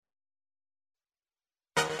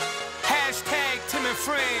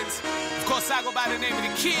friends. Of course, I go by the name of the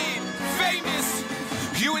Kid, famous.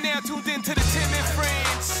 You and now tuned into the Tim and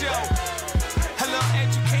Friends show. Hello,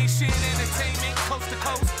 education, entertainment, coast to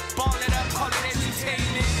coast. Ball it up, call it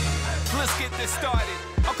entertainment. Let's get this started.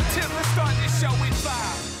 Uncle Tim, let's start this show in 5,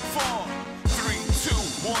 4, 3, 2,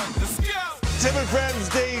 1. Let's go. Tim and Friends,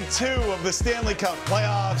 day 2 of the Stanley Cup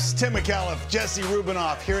playoffs. Tim McAuliffe, Jesse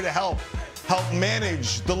Rubinoff here to help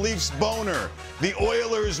manage the Leafs boner, the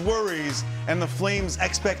Oilers' worries, and the Flames'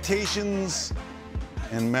 expectations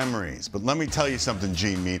and memories. But let me tell you something,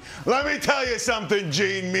 Gene Mean.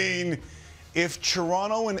 If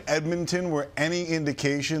Toronto and Edmonton were any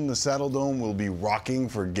indication, the Saddledome will be rocking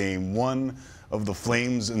for Game 1 of the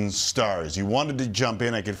Flames and Stars. You wanted to jump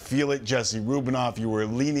in. I could feel it. Jesse Rubinoff, you were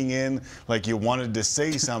leaning in like you wanted to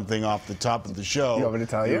say something off the top of the show. You want me to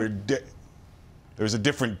tell you? There was a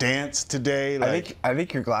different dance today. I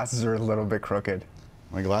think your glasses are a little bit crooked.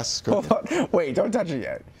 My glasses crooked? Hold on. Wait, don't touch it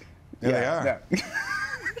yet. Yeah, they are. No.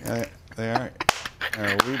 Yeah, they are.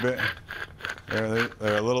 They're a wee bit.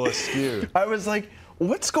 They're a little askew. I was like,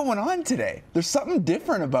 what's going on today? There's something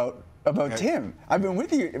different about Tim. I've been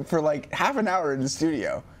with you for like half an hour in the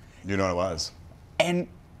studio. You know what it was? And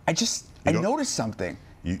I noticed something.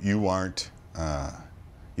 You aren't,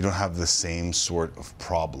 you don't have the same sort of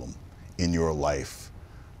problem in your life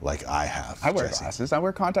like I have, I wear Jesse. glasses. I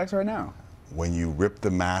wear contacts right now. When you rip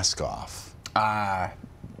the mask off,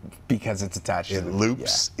 because it's attached it to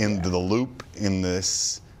loops into the loop in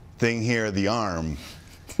this thing here, the arm.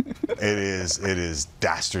 It is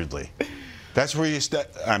dastardly. That's where you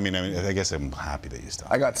I guess I'm happy that you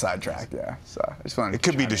stopped. I got sidetracked, yeah. So I just wanted. It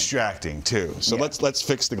could be distracting too. So let's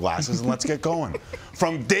fix the glasses and let's get going.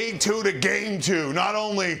 From day 2 to game 2, not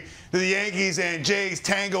only did the Yankees and Jays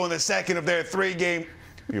tango in the second of their 3-game.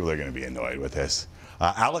 People are going to be annoyed with this.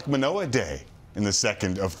 Alek Manoah Day in the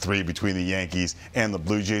second of 3 between the Yankees and the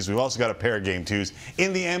Blue Jays. We've also got a pair of game 2s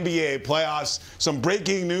in the NBA playoffs. Some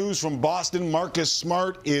breaking news from Boston. Marcus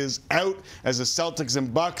Smart is out as the Celtics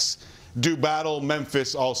and Bucks do battle.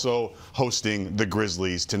 Memphis also hosting the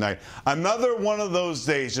Grizzlies tonight. Another one of those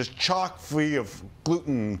days just chock full of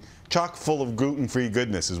gluten-free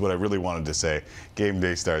goodness is what I really wanted to say. Game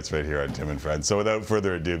day starts right here on Tim and Friends. So without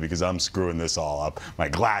further ado, because I'm screwing this all up, my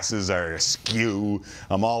glasses are askew,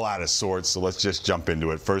 I'm all out of sorts, so let's just jump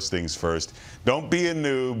into it. First things first, don't be a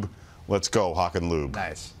noob. Let's go, Hawk and Lube.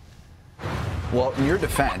 Nice. Well, in your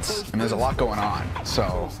defense, there's a lot going on,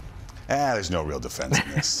 so. There's no real defense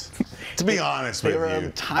in this. To be honest with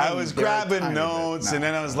you, I was grabbing notes, and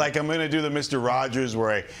then I was like, I'm going to do the Mr. Rogers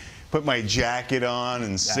where I put my jacket on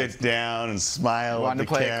and sit down and smile at the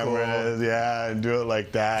camera. Cool. Yeah, and do it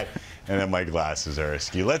like that. And then my glasses are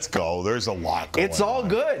askew. Let's go. There's a lot going on. It's all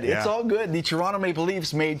good. Yeah. It's all good. The Toronto Maple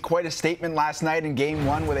Leafs made quite a statement last night in Game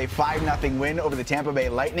 1 with a 5-0 win over the Tampa Bay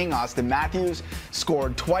Lightning. Austin Matthews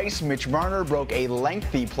scored twice. Mitch Marner broke a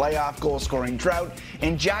lengthy playoff goal-scoring drought.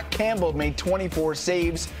 And Jack Campbell made 24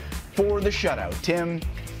 saves for the shutout. Tim,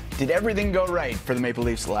 did everything go right for the Maple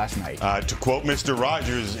Leafs last night? To quote Mr.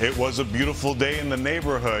 Rogers, it was a beautiful day in the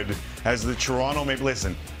neighborhood as the Toronto Maple Leafs.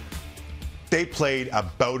 Listen, they played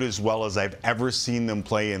about as well as I've ever seen them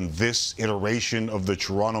play in this iteration of the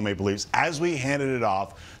Toronto Maple Leafs as we handed it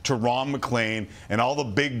off to Ron MacLean and all the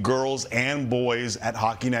big girls and boys at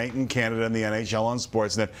Hockey Night in Canada and the NHL on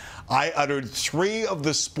Sportsnet. I uttered 3 of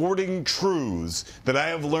the sporting truths that I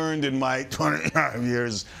have learned in my 25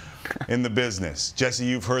 years in the business. Jesse,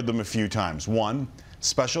 you've heard them a few times. 1,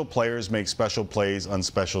 special players make special plays on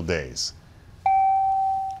special days.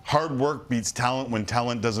 Hard work beats talent when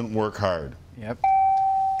talent doesn't work hard. Yep.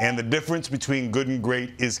 And the difference between good and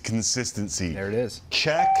great is consistency. There it is.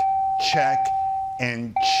 Check, check,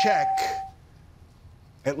 and check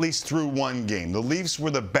at least through one game. The Leafs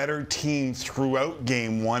were the better team throughout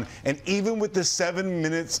Game 1, and even with the 7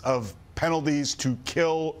 minutes of penalties to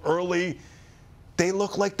kill early, they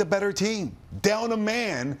look like the better team. Down a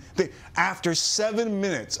man, after 7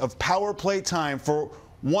 minutes of power play time for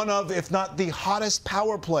one of, if not the hottest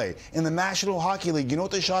power play in the National Hockey League. You know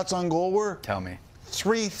what the shots on goal were? Tell me.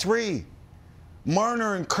 3-3.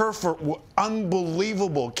 Marner and Kerfoot were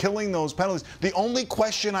unbelievable, killing those penalties. The only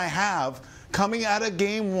question I have coming out of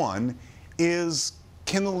Game 1 is,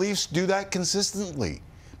 can the Leafs do that consistently?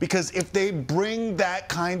 Because if they bring that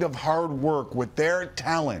kind of hard work with their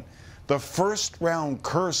talent, the first-round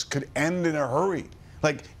curse could end in a hurry.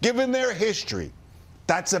 Like, given their history,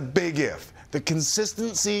 that's a big if. The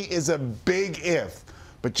consistency is a big if.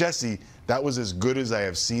 But, Jesse, that was as good as I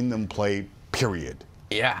have seen them play, period.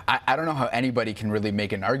 Yeah, I don't know how anybody can really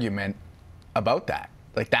make an argument about that.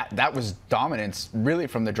 Like, that was dominance really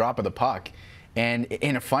from the drop of the puck. And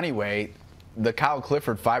in a funny way, the Kyle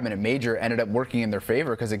Clifford 5-minute major ended up working in their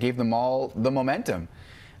favor because it gave them all the momentum.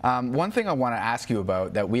 One thing I want to ask you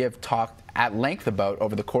about that we have talked at length about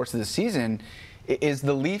over the course of the season is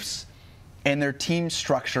the Leafs and their team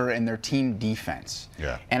structure and their team defense.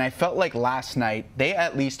 Yeah. And I felt like last night they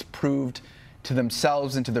at least proved to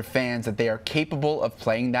themselves and to their fans that they are capable of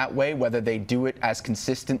playing that way, whether they do it as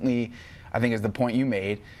consistently, I think is the point you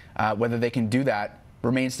made, whether they can do that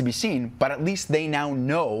remains to be seen, but at least they now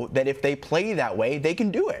know that if they play that way, they can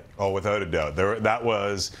do it. Oh, without a doubt.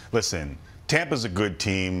 Listen, Tampa's a good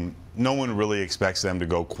team. No one really expects them to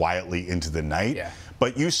go quietly into the night. Yeah.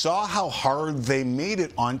 But you saw how hard they made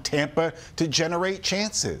it on Tampa to generate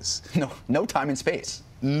chances. No time and space.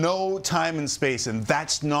 No time and space, and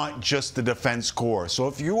that's not just the defense core. So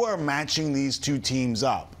if you are matching these two teams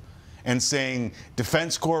up and saying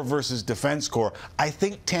defense core versus defense core, I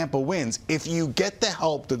think Tampa wins. If you get the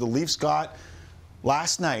help that the Leafs got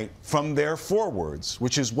last night from their forwards,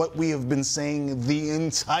 which is what we have been saying the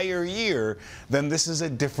entire year, then this is a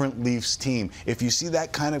different Leafs team. If you see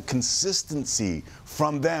that kind of consistency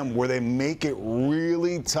from them where they make it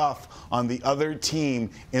really tough on the other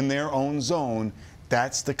team in their own zone,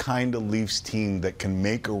 that's the kind of Leafs team that can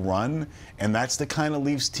make a run, and that's the kind of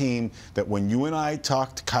Leafs team that when you and I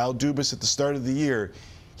talked to Kyle Dubas at the start of the year,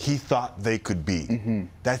 he thought they could be. Mm-hmm.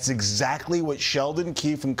 That's exactly what Sheldon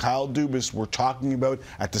Keefe and Kyle Dubas were talking about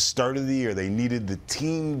at the start of the year. They needed the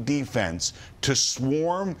team defense to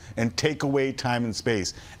swarm and take away time and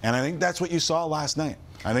space. And I think that's what you saw last night.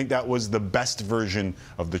 I think that was the best version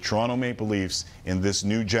of the Toronto Maple Leafs in this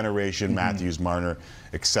new generation, mm-hmm. Matthews, Marner,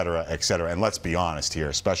 et cetera, et cetera. And let's be honest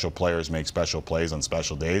here, special players make special plays on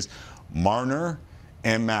special days. Marner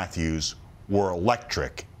and Matthews were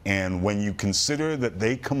electric. And when you consider that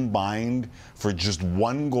they combined for just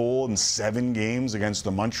 1 goal in 7 games against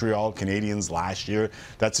the Montreal Canadiens last year,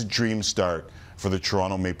 that's a dream start for the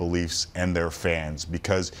Toronto Maple Leafs and their fans,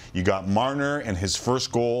 because you got Marner and his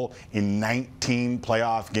first goal in 19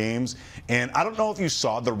 playoff games. And I don't know if you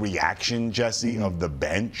saw the reaction, Jesse, of the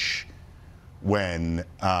bench when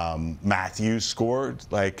Matthews scored.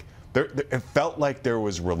 Like, it felt like there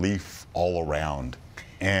was relief all around.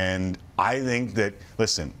 And I think that,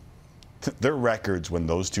 listen, their records when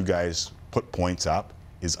those two guys put points up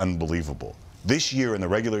is unbelievable. This year in the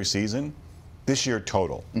regular season, this year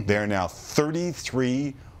total, mm-hmm. they're now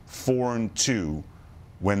 33-4-2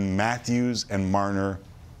 when Matthews and Marner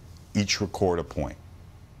each record a point.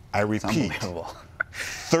 I repeat,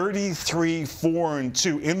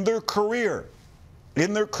 33-4-2 in their career.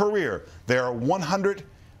 In their career, they are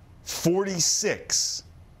 146.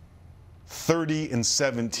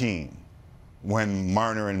 30-17 when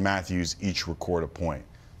Marner and Matthews each record a point.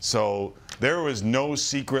 So there was no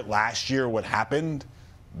secret last year what happened.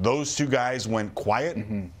 Those two guys went quiet,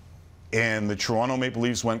 mm-hmm. and the Toronto Maple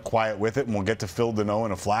Leafs went quiet with it, and we'll get to Phil Deneau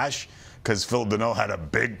in a flash, because Phil Deneau had a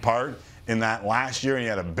big part in that last year, and he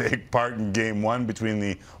had a big part in Game 1 between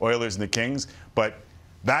the Oilers and the Kings. But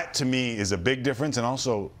that, to me, is a big difference. And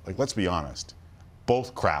also, like, let's be honest,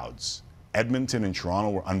 both crowds, Edmonton and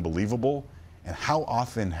Toronto, were unbelievable. And how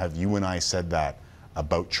often have you and I said that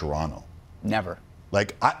about Toronto? Never.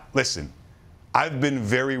 Like, listen, I've been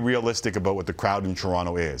very realistic about what the crowd in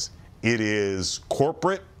Toronto is. It is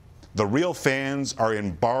corporate. The real fans are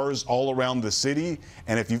in bars all around the city.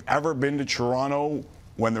 And if you've ever been to Toronto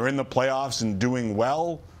when they're in the playoffs and doing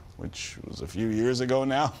well, which was a few years ago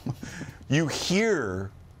now, you hear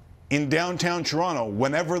in downtown Toronto,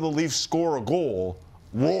 whenever the Leafs score a goal,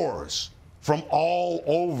 roars from all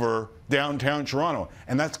over downtown Toronto.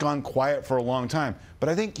 And that's gone quiet for a long time. But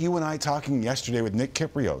I think you and I talking yesterday with Nick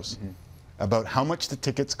Kypreos mm-hmm. about how much the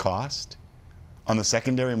tickets cost on the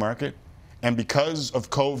secondary market. And because of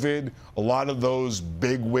COVID, a lot of those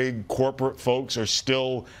bigwig corporate folks are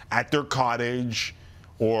still at their cottage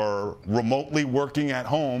or remotely working at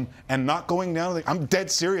home and not going down. I'm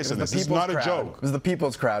dead serious in this. This is not a joke. It was the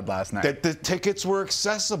people's crowd last night. That the tickets were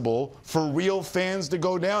accessible for real fans to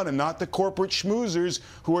go down and not the corporate schmoozers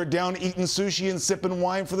who are down eating sushi and sipping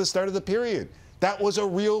wine for the start of the period. That was a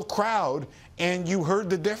real crowd, and you heard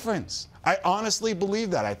the difference. I honestly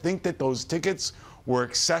believe that. I think that those tickets were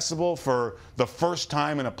accessible for the first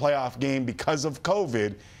time in a playoff game because of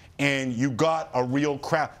COVID, and you got a real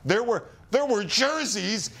crowd. There were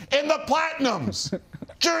jerseys in the Platinums.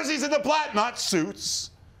 Jerseys in the not suits.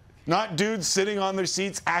 Not dudes sitting on their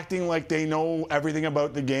seats acting like they know everything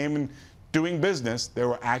about the game and doing business. There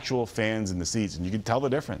were actual fans in the seats, and you could tell the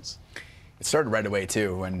difference. It started right away,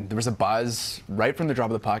 too, when there was a buzz right from the drop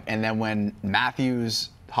of the puck, and then when Matthews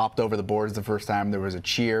hopped over the boards the first time, there was a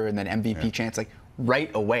cheer and then MVP chants. Like, right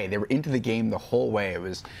away. They were into the game the whole way. It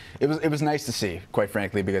was nice to see, quite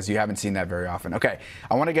frankly, because you haven't seen that very often. Okay,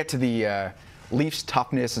 I want to get to the Leafs'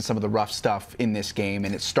 toughness and some of the rough stuff in this game,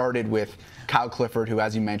 and it started with Kyle Clifford, who,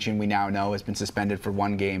 as you mentioned, we now know has been suspended for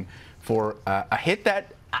 1 game for a hit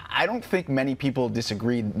that I don't think many people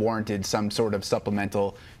disagreed warranted some sort of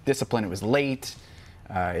supplemental discipline. It was late.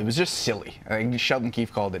 It was just silly. I think Sheldon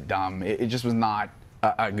Keefe called it dumb. It just was not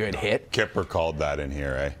a good hit. Kipper called that in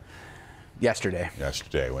here, eh? Yesterday,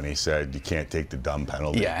 when he said you can't take the dumb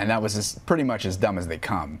penalty. Yeah, and that was pretty much as dumb as they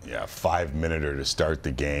come. Yeah, 5-minute to start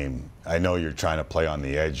the game. I know you're trying to play on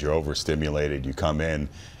the edge. You're overstimulated. You come in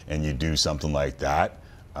and you do something like that.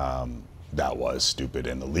 That was stupid.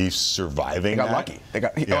 And the Leafs surviving. They got lucky.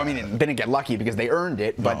 It didn't get lucky because they earned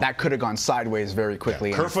it, but that could have gone sideways very quickly.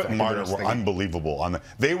 Yeah, Kerfoot and Marner were unbelievable.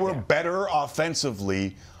 They were better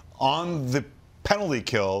offensively on the penalty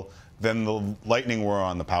kill than the Lightning were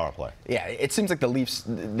on the power play. Yeah, it seems like the Leafs,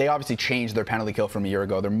 they obviously changed their penalty kill from a year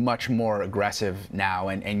ago. They're much more aggressive now,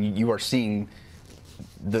 and you are seeing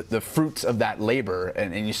the fruits of that labor,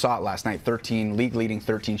 and you saw it last night. League-leading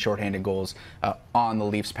 13 shorthanded goals on the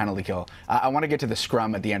Leafs penalty kill. I want to get to the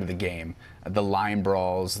scrum at the end of the game. The line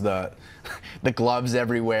brawls, the gloves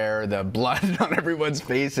everywhere, the blood on everyone's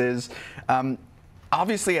faces.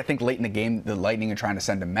 Obviously, I think late in the game, the Lightning are trying to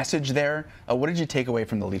send a message there. What did you take away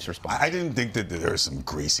from the Leafs' response? I didn't think that there were some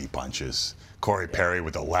greasy punches. Corey Perry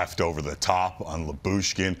with the left over the top on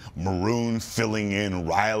Lyubushkin. Maroon filling in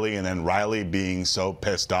Riley, and then Riley being so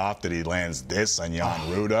pissed off that he lands this on Jan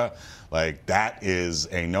Ruda. Like, that is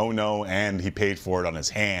a no-no, and he paid for it on his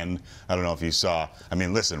hand. I don't know if you saw. I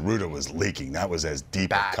mean, listen, Ruda was leaking. That was as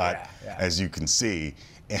deep a cut as you can see.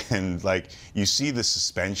 And, like, you see the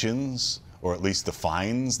suspensions, or at least the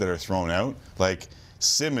fines that are thrown out. Like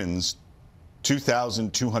Simmons,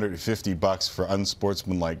 $2,250 for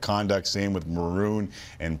unsportsmanlike conduct. Same with Maroon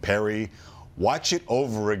and Perry. Watch it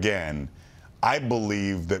over again. I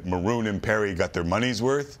believe that Maroon and Perry got their money's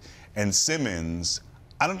worth, and Simmons,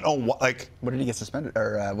 I don't know what. Like, what did he get suspended,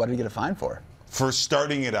 or what did he get a fine for? For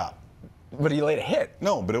starting it up. But he laid a hit.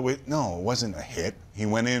 No, but it wasn't a hit. He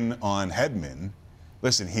went in on Hedman.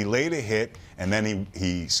 Listen, he laid a hit, and then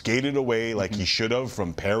he skated away like he should have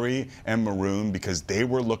from Perry and Maroon because they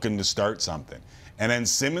were looking to start something. And then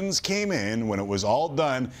Simmons came in when it was all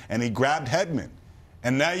done, and he grabbed Hedman.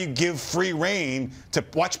 And now you give free rein to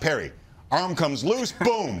watch Perry. Arm comes loose,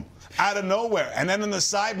 boom, out of nowhere. And then on the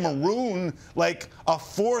side, Maroon, like a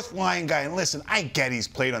fourth-line guy. And listen, I get he's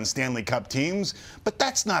played on Stanley Cup teams, but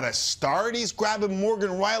that's not a start. He's grabbing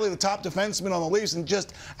Morgan Riley, the top defenseman on the Leafs, and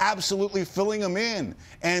just absolutely filling him in.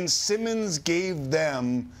 And Simmons gave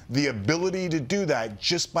them the ability to do that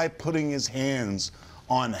just by putting his hands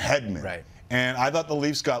on Hedman. Right. And I thought the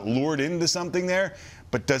Leafs got lured into something there,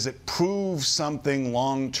 but does it prove something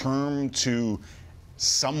long-term to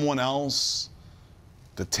someone else,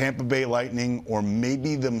 the Tampa Bay Lightning, or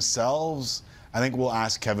maybe themselves? I think we'll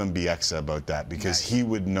ask Kevin Bieksa about that because he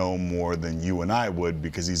would know more than you and I would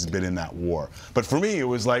because he's been in that war. But for me, it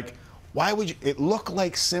was like, why would you? It looked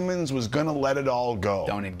like Simmons was going to let it all go.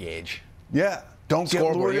 Don't engage. Yeah. Don't get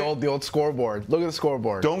lured in. The old scoreboard. Look at the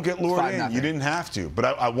scoreboard. Don't get lured in. You didn't have to. But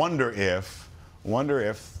I wonder if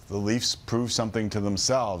the Leafs prove something to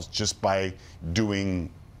themselves just by doing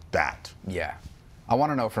that. Yeah. I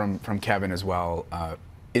want to know from Kevin as well,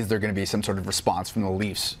 is there going to be some sort of response from the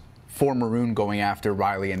Leafs for Maroon going after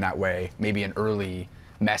Riley in that way? Maybe an early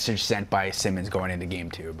message sent by Simmons going into Game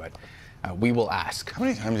 2, but we will ask. How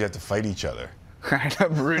many times do you have to fight each other?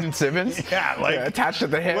 Maroon and Simmons? Yeah, like attached at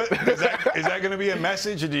the hip. Is that going to be a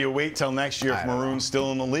message, or do you wait till next year if Maroon's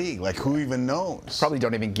still in the league? Like, who even knows? Probably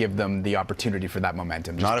don't even give them the opportunity for that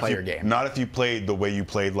momentum. Just play your game. Not if you played the way you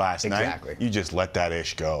played last night. Exactly. You just let that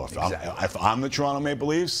ish go. If I'm the Toronto Maple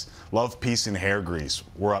Leafs, love, peace, and hair grease.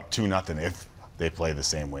 We're up 2-0 if they play the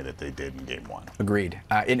same way that they did in Game 1. Agreed.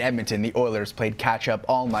 In Edmonton, the Oilers played catch-up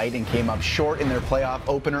all night and came up short in their playoff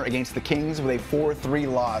opener against the Kings with a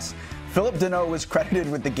 4-3 loss. Philip Deneau was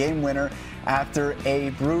credited with the game winner after a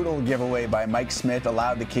brutal giveaway by Mike Smith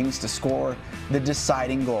allowed the Kings to score the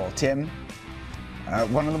deciding goal. Tim,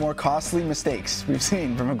 one of the more costly mistakes we've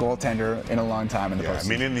seen from a goaltender in a long time in the postseason. I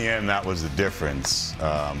mean, in the end, that was the difference.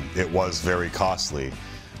 It was very costly.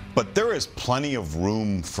 But there is plenty of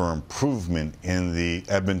room for improvement in the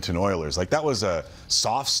Edmonton Oilers. Like, that was a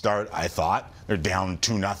soft start, I thought. They're down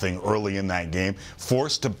 2-0 early in that game,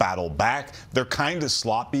 forced to battle back. They're kind of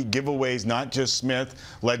sloppy. Giveaways, not just Smith,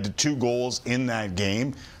 led to 2 goals in that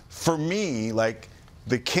game. For me, like,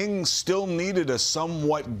 the Kings still needed a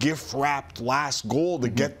somewhat gift-wrapped last goal to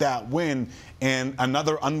get that win, and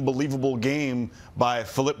another unbelievable game by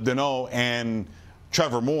Philip Deneau. And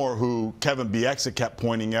Trevor Moore, who Kevin Bieksa kept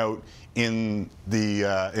pointing out in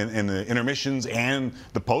the intermissions and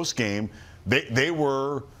the post game, they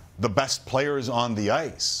were the best players on the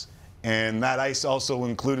ice. And that ice also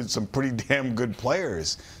included some pretty damn good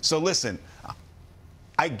players. So listen,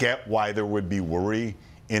 I get why there would be worry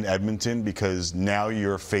in Edmonton, because now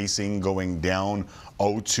you're facing going down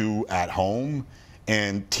 0-2 at home,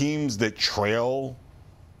 and teams that trail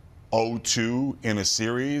 0-2 in a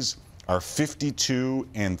series are 52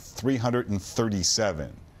 and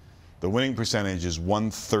 337. The winning percentage is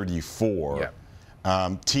 134.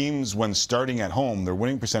 Yeah. Teams, when starting at home, their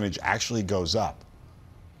winning percentage actually goes up,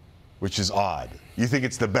 which is odd. You think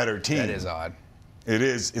it's the better team. That is odd. It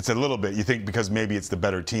is. It's a little bit. You think because maybe it's the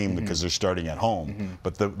better team because they're starting at home.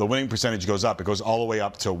 But the winning percentage goes up. It goes all the way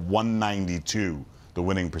up to 192, the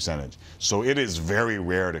winning percentage. So it is very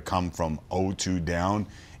rare to come from 0-2 down.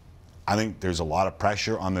 I think there's a lot of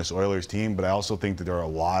pressure on this Oilers team, but I also think that there are a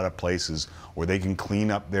lot of places where they can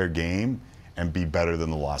clean up their game and be better than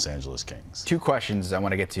the Los Angeles Kings. Two questions I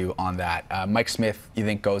want to get to on that. Mike Smith, you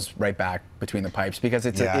think, goes right back between the pipes because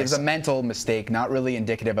it was a mental mistake, not really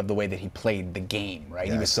indicative of the way that he played the game, right?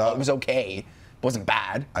 Yeah, it was okay. It wasn't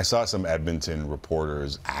bad. I saw some Edmonton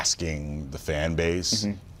reporters asking the fan base,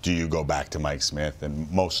 do you go back to Mike Smith?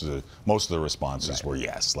 And most of the responses were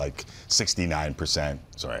yes, like 69%,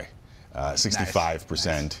 65%,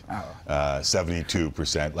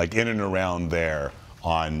 72%, like in and around there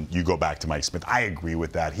on you go back to Mike Smith. I agree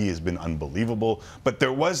with that. He has been unbelievable. But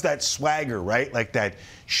there was that swagger, right? Like that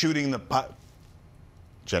shooting the puck.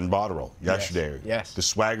 Jen Botterill yesterday. Yes. The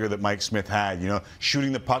swagger that Mike Smith had,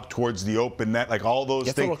 shooting the puck towards the open net, like all those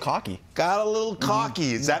things. Gets a little cocky. Got a little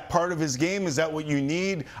cocky. Is that part of his game? Is that what you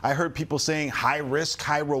need? I heard people saying high risk,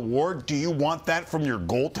 high reward. Do you want that from your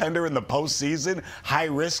goaltender in the postseason? High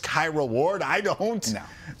risk, high reward? I don't.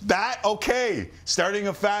 No. Okay. Starting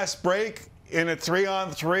a fast break in a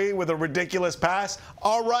 3-on-3 with a ridiculous pass,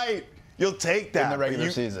 all right, you'll take that. In the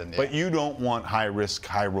regular season, yeah. But you don't want high risk,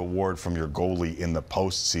 high reward from your goalie in the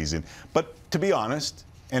postseason. But to be honest,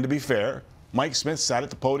 and to be fair, Mike Smith sat at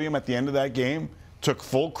the podium at the end of that game, took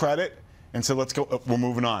full credit, and said, let's go, we're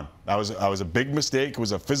moving on. That was a big mistake. It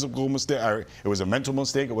was a physical mistake. It was a mental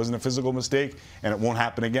mistake. It wasn't a physical mistake, and it won't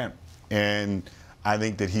happen again. And I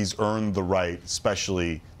think that he's earned the right,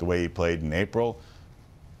 especially the way he played in April,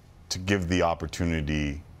 to be given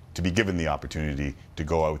the opportunity to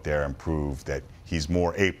go out there and prove that he's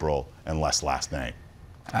more April and less last night.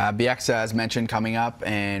 Bieksa, as mentioned, coming up,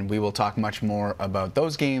 and we will talk much more about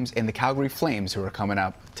those games and the Calgary Flames, who are coming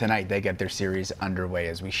up tonight. They get their series underway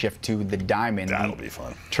as we shift to the Diamond. That'll be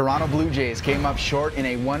fun. Toronto Blue Jays came up short in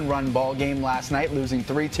a one-run ball game last night, losing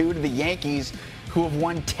 3-2 to the Yankees, who have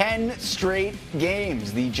won 10 straight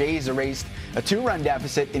games. The Jays erased a 2-run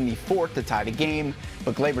deficit in the fourth to tie the game,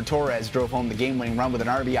 but Gleyber Torres drove home the game-winning run with an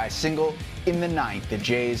RBI single in the ninth. The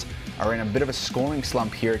Jays are in a bit of a scoring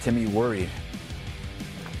slump here. Tim, you worried?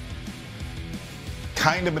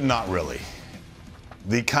 Kind of, but not really.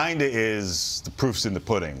 The kinda is the proof's in the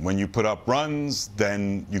pudding. When you put up runs,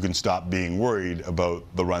 then you can stop being worried about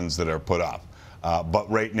the runs that are put up.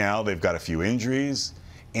 But right now, they've got a few injuries,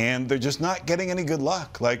 and they're just not getting any good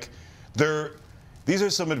luck. Like, these are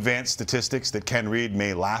some advanced statistics that Ken Reed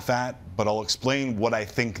may laugh at, but I'll explain what I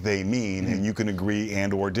think they mean, and you can agree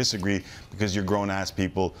and or disagree because you're grown-ass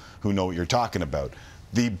people who know what you're talking about.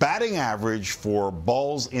 The batting average for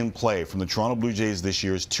balls in play from the Toronto Blue Jays this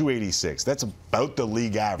year is .286. That's about the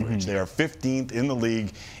league average. They are 15th in the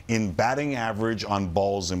league in batting average on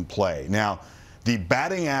balls in play. Now, the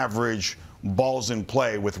batting average balls in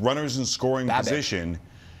play with runners in scoring position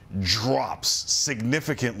drops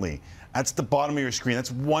significantly. That's the bottom of your screen.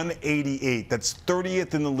 That's 188. That's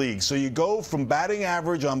 30th in the league. So you go from batting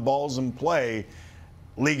average on balls in play,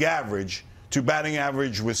 league average, to batting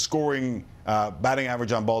average with scoring, batting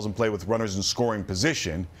average on balls in play with runners in scoring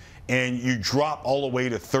position, and you drop all the way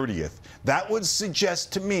to 30th. That would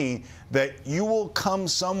suggest to me that you will come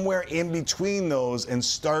somewhere in between those and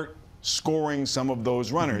start scoring some of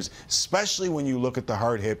those runners, especially when you look at the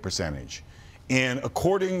hard hit percentage. And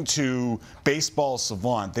according to Baseball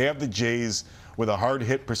Savant, they have the Jays with a hard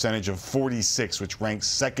hit percentage of 46, which ranks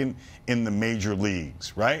second in the major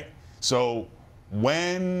leagues, right? So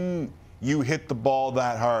when you hit the ball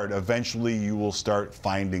that hard, eventually you will start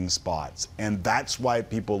finding spots. And that's why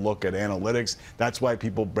people look at analytics. That's why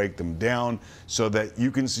people break them down, so that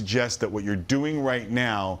you can suggest that what you're doing right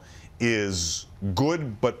now is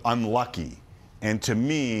good but unlucky. And to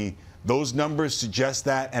me, those numbers suggest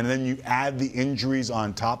that, and then you add the injuries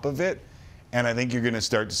on top of it, and I think you're going to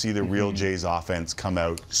start to see the real Jays offense come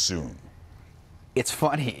out soon. It's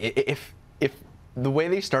funny. If the way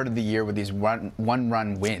they started the year with these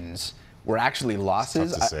one-run wins were actually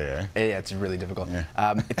losses. It's tough to say, eh? Yeah, it's really difficult.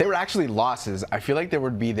 Yeah. If they were actually losses, I feel like there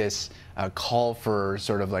would be this call for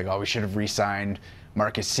sort of like, oh, we should have re-signed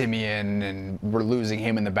Marcus Semien, and we're losing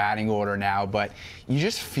him in the batting order now. But you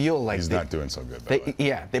just feel like he's not doing so good.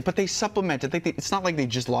 But they supplemented. It's not like they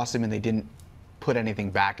just lost him and they didn't put anything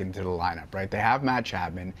back into the lineup, right? They have Matt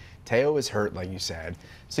Chapman. Teo is hurt, like you said.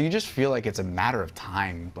 So you just feel like it's a matter of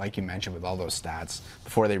time, like you mentioned, with all those stats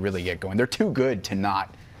before they really get going. They're too good to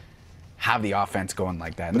not have the offense going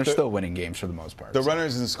like that, and they're still winning games for the most part. The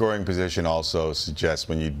runners in scoring position also suggest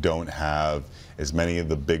when you don't have as many of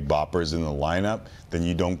the big boppers in the lineup, then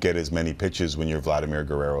you don't get as many pitches when you're Vladimir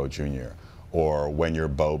Guerrero Jr. or when you're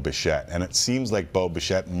Bo Bichette. And it seems like Bo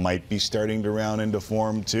Bichette might be starting to round into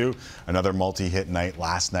form too. Another multi-hit night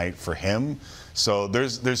last night for him. So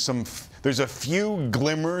there's a few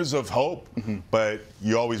glimmers of hope, but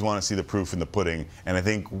you always want to see the proof in the pudding. And I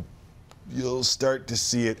think you'll start to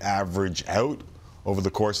see it average out over the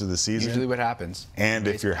course of the season. Usually what happens. And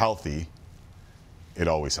if you're healthy, it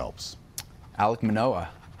always helps. Alek Manoah,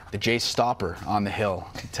 the Jays stopper on the hill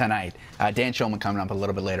tonight. Dan Shulman coming up a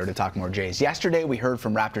little bit later to talk more Jays. Yesterday we heard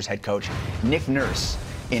from Raptors head coach Nick Nurse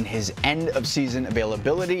in his end-of-season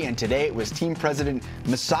availability, and today it was team president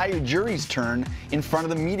Masai Ujiri's turn in front of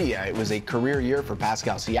the media. It was a career year for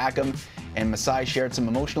Pascal Siakam, and Masai shared some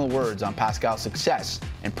emotional words on Pascal's success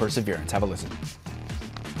and perseverance. Have a listen.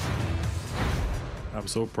 I'm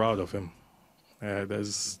so proud of him.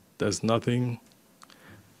 There's nothing.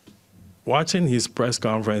 Watching his press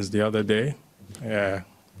conference the other day, I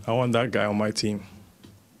want that guy on my team.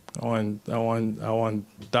 I want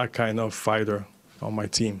that kind of fighter on my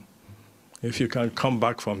team. If you can come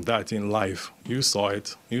back from that in life, you saw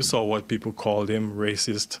it. You saw what people called him,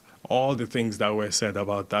 racist, all the things that were said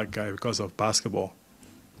about that guy because of basketball,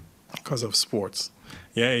 because of sports.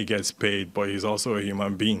 Yeah, he gets paid, but he's also a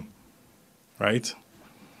human being, right?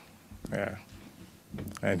 Yeah.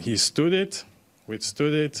 And he stood it,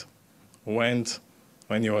 withstood it, went,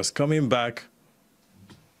 when he was coming back,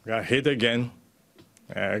 got hit again,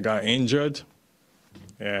 got injured.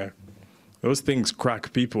 Yeah. Those things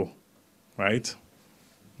crack people, right?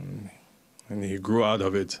 And he grew out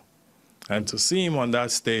of it. And to see him on that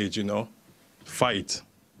stage, fight,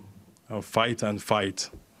 fight and fight.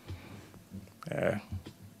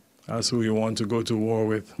 That's who you want to go to war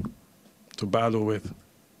with, to battle with.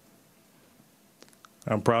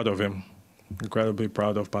 I'm proud of him, incredibly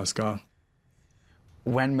proud of Pascal.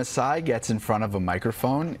 When Masai gets in front of a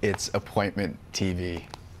microphone, it's appointment TV.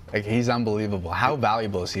 Like, he's unbelievable. How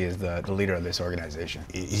valuable is he as the leader of this organization?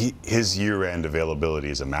 His year-end availability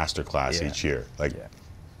is a masterclass each year.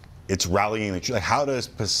 It's rallying the troops. Like, how does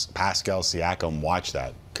Pascal Siakam watch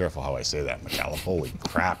that? Careful how I say that, McAuliffe. Holy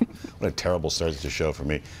crap. What a terrible start to the show for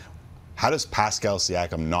me. How does Pascal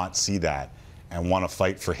Siakam not see that and want to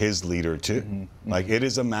fight for his leader too? Like, it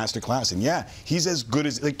is a masterclass. And yeah, he's as good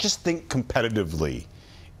as, like, just think competitively.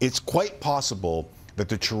 It's quite possible that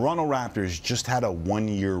the Toronto Raptors just had a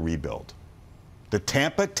one-year rebuild. The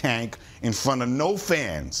Tampa tank in front of no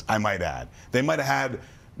fans, I might add. They might have had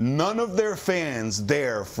none of their fans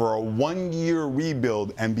there for a one-year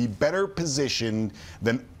rebuild and be better positioned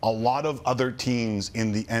than a lot of other teams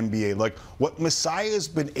in the NBA. Like, what Masai has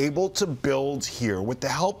been able to build here with the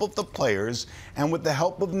help of the players and with the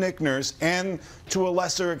help of Nick Nurse and, to a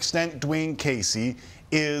lesser extent, Dwayne Casey,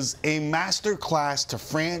 is a masterclass to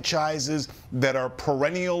franchises that are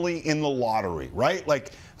perennially in the lottery, right? Like,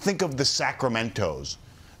 think of the Sacramentos,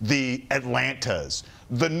 the Atlantas,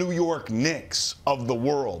 the New York Knicks of the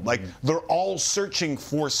world. Like, they're all searching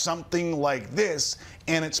for something like this,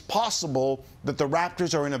 and it's possible that the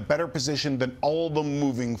Raptors are in a better position than all of them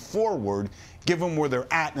moving forward, given where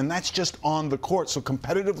they're at, and that's just on the court. So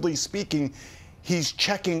competitively speaking, he's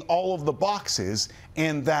checking all of the boxes,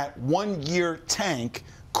 and that one-year tank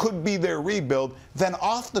could be their rebuild. Then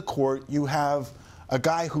off the court, you have a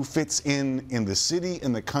guy who fits in the city,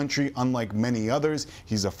 in the country, unlike many others.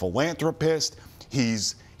 He's a philanthropist.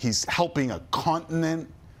 He's helping a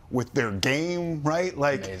continent with their game, right?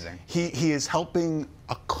 Like, amazing. He is helping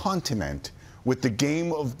a continent with the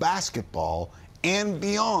game of basketball and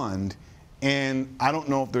beyond. And I don't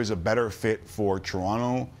know if there's a better fit for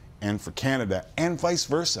Toronto and for Canada, and vice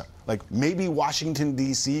versa. Like, maybe Washington,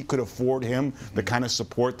 D.C. could afford him the kind of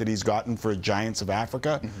support that he's gotten for Giants of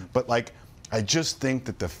Africa. But, like, I just think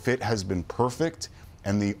that the fit has been perfect,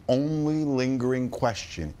 and the only lingering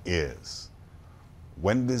question is,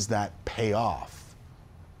 when does that pay off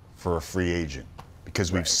for a free agent?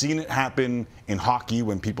 because we've seen it happen in hockey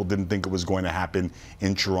when people didn't think it was going to happen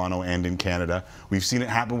in Toronto and in Canada. We've seen it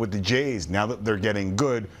happen with the Jays. Now that they're getting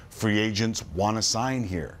good, free agents want to sign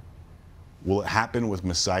here. Will it happen with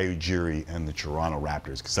Masai Ujiri and the Toronto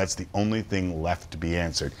Raptors? Because that's the only thing left to be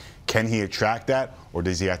answered. Can he attract that, or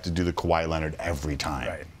does he have to do the Kawhi Leonard every time?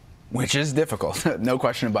 Right. Which is difficult, no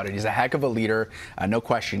question about it. He's a heck of a leader, no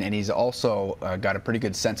question, and he's also got a pretty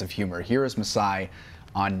good sense of humor. Here is Masai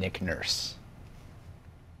on Nick Nurse.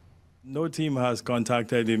 No team has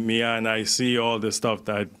contacted me, and I see all the stuff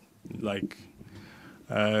that, like,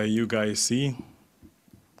 you guys see.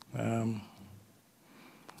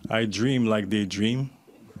 I dream like they dream.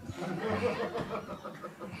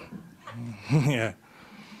 Yeah.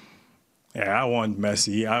 Yeah, I want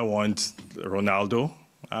Messi. I want Ronaldo.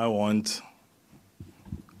 I want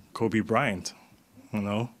Kobe Bryant, you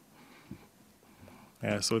know.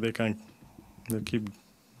 Yeah, so they keep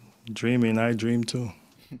dreaming. I dream too.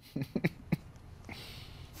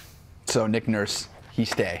 So Nick Nurse, he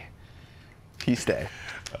stay. He stay.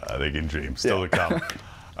 They can dream. Still to come.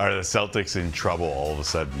 Are the Celtics in trouble? All of a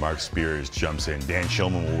sudden, Mark Spears jumps in. Dan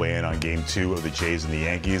Shulman will weigh in on Game 2 of the Jays and the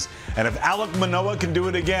Yankees. And if Alek Manoah can do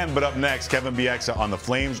it again, but up next, Kevin Bieksa on the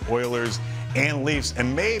Flames, Oilers, and Leafs,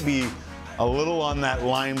 and maybe a little on that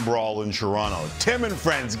line brawl in Toronto. Tim and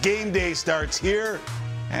Friends, game day starts here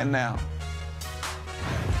and now.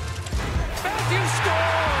 Matthews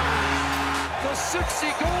scores! The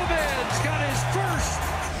 60-goal man's got his first.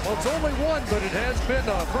 Well, it's only one, but it has been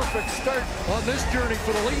a perfect start on this journey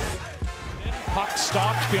for the Leafs. Puck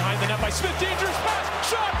stopped behind the net by Smith. Dangerous pass,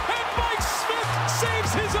 shot, and Mike Smith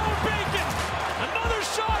saves his own bacon. Another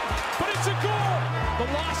shot, but it's a goal. The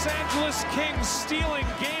Los Angeles Kings stealing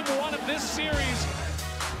Game 1 of this series.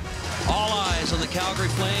 All eyes on the Calgary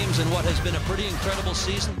Flames and what has been a pretty incredible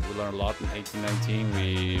season. We learned a lot in 18-19.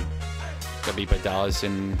 We got beat by Dallas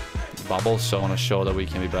in the bubble, so I want to show that we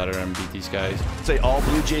can be better and beat these guys. I'd say all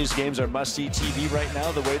Blue Jays games are must-see TV right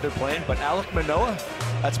now, the way they're playing, but Alek Manoah,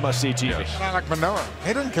 that's must-see TV. Yes. Alek Manoah,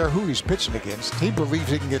 he doesn't care who he's pitching against. He believes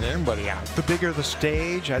he can get anybody out. The bigger the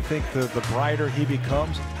stage, I think the brighter he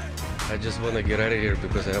becomes. I just want to get out of here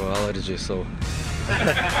because I have an allergy, so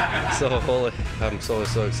I'm so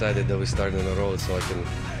excited that we start on the road so I can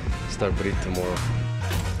start breathe tomorrow.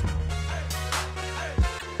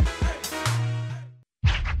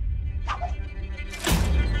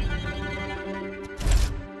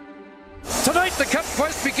 Tonight, the Cup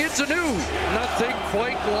quest begins anew. Nothing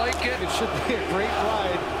quite like it. It should be a great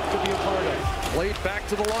ride to be a part of. Played back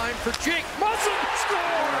to the line for Jake Muzzin.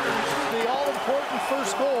 Scores! The all-important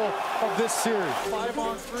first goal of this series.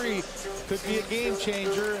 5-on-3 could be a game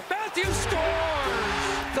changer. Matthews scores!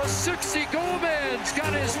 The 60-goal man's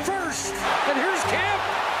got his first. And here's Camp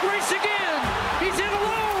racing in. He's in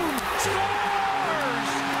alone. Scores!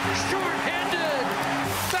 Short-handed.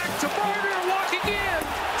 Back to Marner walking in.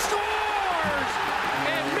 Scores!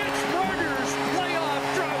 And Mitch Marner's playoff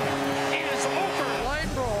drought is over. Line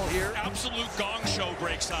brawl here. Absolute gong show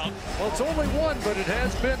breaks out. Well, it's only one, but it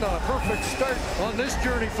has been a perfect start on this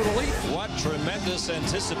journey for the Leafs. What tremendous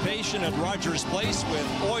anticipation at Rogers Place with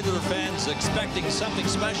Oiler fans expecting something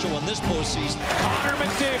special in this postseason. Connor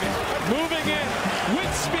McDavid moving in with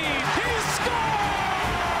speed. He scores!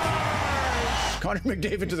 Connor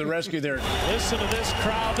McDavid to the rescue there. Listen to this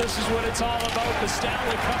crowd. This is what it's all about, the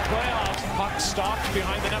Stanley Cup playoffs. Puck stopped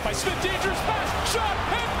behind the net by Smith. Dangerous pass, shot,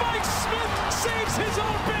 and Mike Smith saves his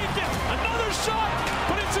own bacon. Another shot,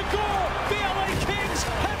 but it's a goal. The LA Kings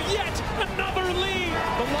have yet another lead.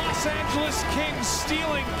 The Los Angeles Kings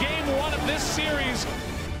stealing Game 1 of this series.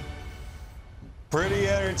 Pretty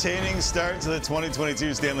entertaining start to the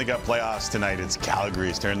 2022 Stanley Cup playoffs tonight. It's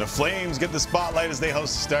Calgary's turn. The Flames get the spotlight as they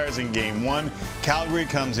host the Stars in Game 1. Calgary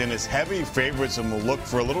comes in as heavy favorites and will look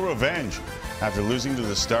for a little revenge after losing to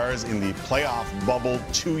the Stars in the playoff bubble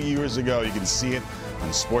 2 years ago. You can see it on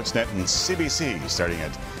Sportsnet and CBC starting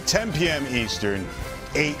at 10 p.m. Eastern,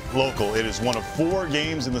 8 local. It is one of 4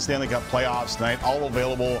 games in the Stanley Cup playoffs tonight, all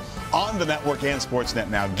available on the network and Sportsnet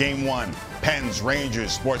now. Game 1, Pens,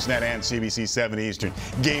 Rangers, Sportsnet and CBC 7 Eastern.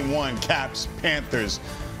 Game 1, Caps, Panthers,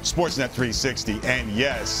 Sportsnet 360. And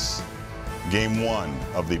yes, Game 1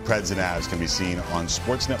 of the Preds and Avs can be seen on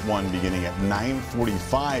Sportsnet 1 beginning at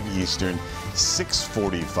 9:45 Eastern,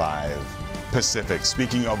 6:45 Pacific.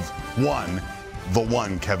 Speaking of 1, the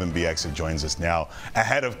one Kevin Bieksa joins us now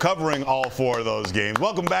ahead of covering all 4 of those games.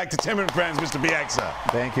 Welcome back to Tim and Friends, Mr. Bieksa.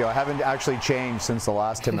 Thank you. I haven't actually changed since the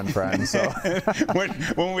last Tim and Friends. So.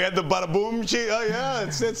 when we had the Bada Boom sheet, oh yeah,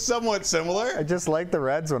 it's somewhat similar. I just like the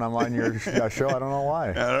Reds when I'm on your show. I don't know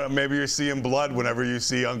why. Maybe you're seeing blood whenever you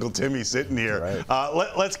see Uncle Timmy sitting here.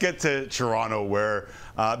 Right. Let's get to Toronto, where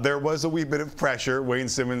there was a wee bit of pressure. Wayne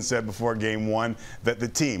Simmonds said before Game 1 that the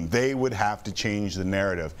team, they would have to change the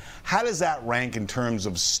narrative. How does that rank in terms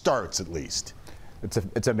of starts, at least?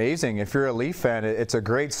 It's amazing. If you're a Leaf fan, it's a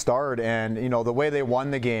great start. And, you know, the way they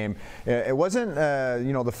won the game, it wasn't,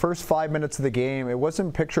 you know, the first 5 minutes of the game, it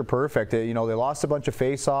wasn't picture perfect. You know, they lost a bunch of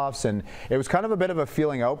face-offs, and it was kind of a bit of a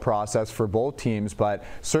feeling out process for both teams. But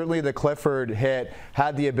certainly the Clifford hit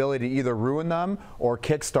had the ability to either ruin them or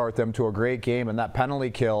kickstart them to a great game. And that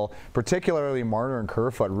penalty kill, particularly Marner and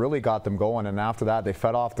Kerfoot, really got them going. And after that, they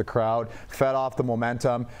fed off the crowd, fed off the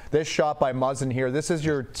momentum. This shot by Muzzin here, this is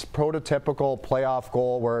your prototypical playoff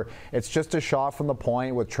goal where it's just a shot from the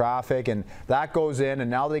point with traffic, and that goes in,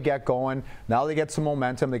 and now they get going. Now they get some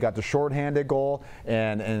momentum. They got the shorthanded goal,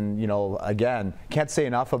 and you know, again, can't say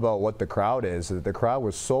enough about what the crowd is. The crowd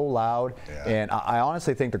was so loud, and I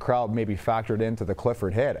honestly think the crowd maybe factored into the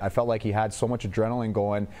Clifford hit. I felt like he had so much adrenaline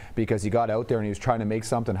going because he got out there and he was trying to make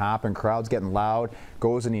something happen. Crowd's getting loud,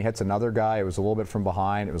 goes and he hits another guy. It was a little bit from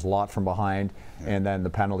behind. It was a lot from behind, and then the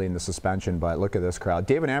penalty and the suspension. But look at this crowd.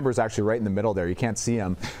 David Amber's actually right in the middle there. You can't see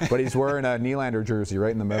him, but he's wearing a Nylander jersey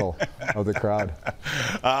right in the middle of the crowd.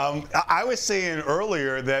 I was saying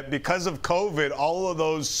earlier that because of COVID, all of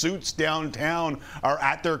those suits downtown are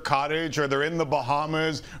at their cottage, or they're in the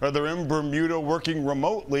Bahamas, or they're in Bermuda working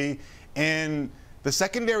remotely, and the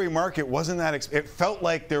secondary market wasn't that it felt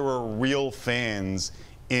like there were real fans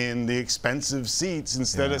in the expensive seats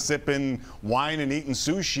instead of sipping wine and eating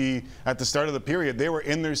sushi at the start of the period. They were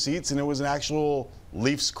in their seats, and it was an actual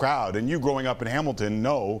Leafs crowd. And you growing up in Hamilton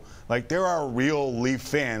know, like, there are real Leaf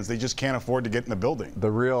fans. They just can't afford to get in the building. The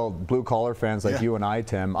real blue-collar fans like you and I,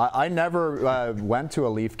 Tim. I never went to a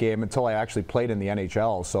Leaf game until I actually played in the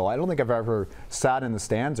NHL, so I don't think I've ever sat in the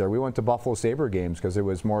stands there. We went to Buffalo Sabre games because it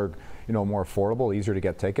was more, you know, more affordable, easier to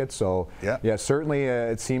get tickets. So, yeah, certainly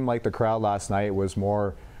it seemed like the crowd last night was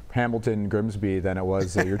more Hamilton, Grimsby than it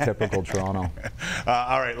was your typical Toronto.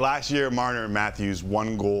 All right, last year Marner and Matthews,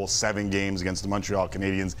 1 goal, 7 games against the Montreal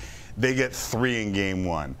Canadiens. They get 3 in Game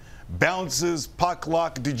 1. Bounces, puck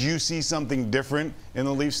luck. Did you see something different in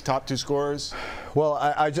the Leafs' top 2 scorers? Well,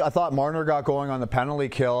 I thought Marner got going on the penalty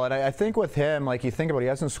kill, and I think with him, like, you think about it, he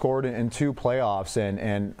hasn't scored in 2 playoffs,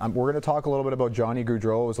 and we're going to talk a little bit about Johnny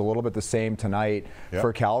Gaudreau. It was a little bit the same tonight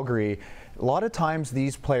for Calgary. A lot of times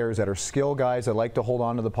these players that are skill guys that like to hold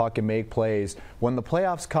on to the puck and make plays, when the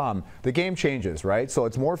playoffs come, the game changes, right? So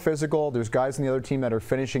it's more physical. There's guys on the other team that are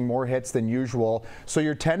finishing more hits than usual. So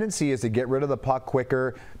your tendency is to get rid of the puck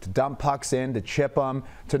quicker, to dump pucks in, to chip them,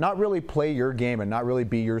 to not really play your game and not really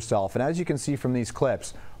be yourself. And as you can see from these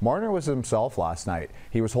clips, Marner was himself last night.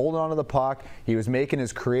 He was holding on to the puck. He was making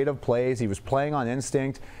his creative plays. He was playing on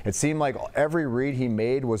instinct. It seemed like every read he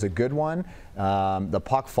made was a good one. The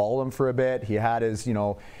puck followed him for a bit. He had his, you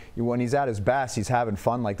know, when he's at his best, he's having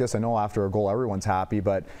fun like this. I know after a goal, everyone's happy,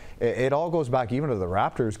 but it all goes back even to the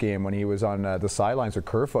Raptors game when he was on the sidelines with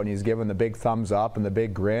Kerfoot and he's giving the big thumbs up and the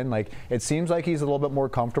big grin. Like, it seems like he's a little bit more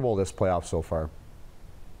comfortable this playoff so far.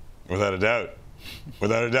 Without a doubt.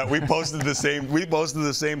 Without a doubt. We posted the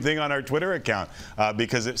same thing on our Twitter account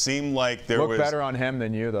because it seemed like there was... Look better on him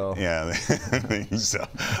than you, though. Yeah, I think so.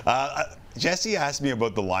 Jesse asked me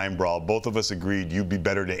about the line brawl. Both of us agreed you'd be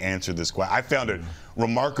better to answer this question. I found it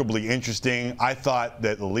remarkably interesting. I thought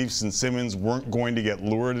that the Leafs and Simmonds weren't going to get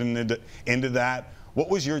lured into that. What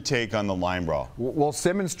was your take on the line brawl? Well,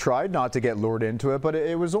 Simmonds tried not to get lured into it, but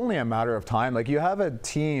it was only a matter of time. Like, you have a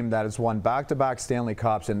team that has won back-to-back Stanley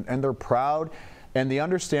Cups, and they're proud, and they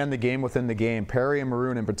understand the game within the game, Perry and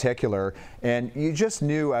Maroon in particular. And you just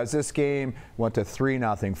knew as this game went to 3-0,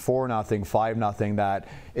 4-0, 5-0, that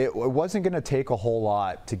it wasn't going to take a whole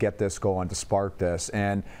lot to get this going, to spark this.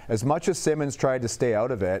 And as much as Simmonds tried to stay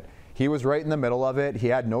out of it, he was right in the middle of it. He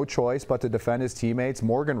had no choice but to defend his teammates.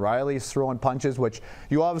 Morgan Riley's throwing punches, which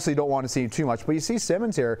you obviously don't want to see too much. But you see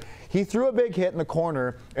Simmonds here. He threw a big hit in the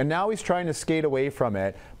corner, and now he's trying to skate away from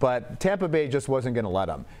it. But Tampa Bay just wasn't going to let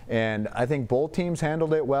him. And I think both teams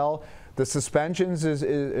handled it well. The suspensions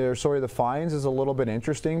the fines is a little bit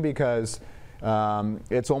interesting because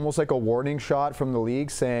It's almost like a warning shot from the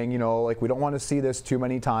league saying, you know, like, we don't want to see this too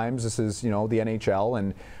many times. This is, you know, the NHL,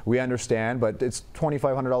 and we understand, but it's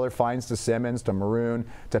 $2,500 fines to Simmons, to Maroon,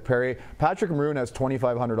 to Perry. Patrick Maroon has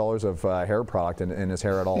 $2,500 of hair product in his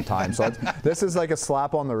hair at all times. So this is like a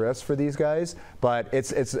slap on the wrist for these guys, but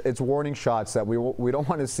it's warning shots that we don't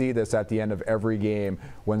want to see this at the end of every game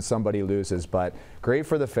when somebody loses. But great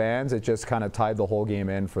for the fans. It just kind of tied the whole game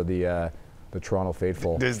in for the Toronto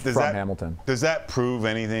faithful from Hamilton. Does that prove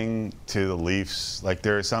anything to the Leafs? Like,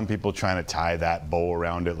 there are some people trying to tie that bow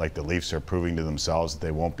around it, like the Leafs are proving to themselves that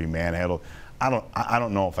they won't be manhandled. I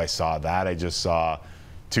don't know if I saw that. I just saw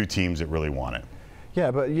two teams that really want it. Yeah,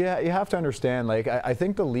 but yeah, you have to understand, like, I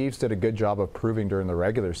think the Leafs did a good job of proving during the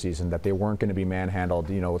regular season that they weren't going to be manhandled,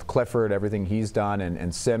 you know, with Clifford, everything he's done,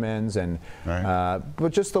 and Simmons, and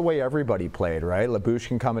but just the way everybody played, right?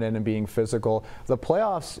 Lyubushkin coming in and being physical. The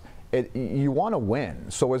playoffs, you want to win.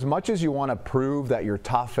 So as much as you want to prove that you're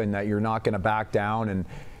tough and that you're not going to back down, and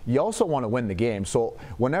you also want to win the game. So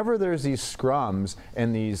whenever there's these scrums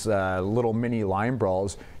and these little mini line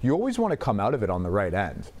brawls, you always want to come out of it on the right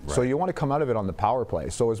end. Right. So you want to come out of it on the power play.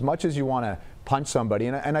 So as much as you want to punch somebody,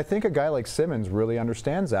 and I think a guy like Simmons really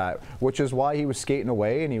understands that, which is why he was skating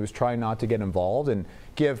away and he was trying not to get involved and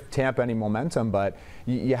give Tampa any momentum. But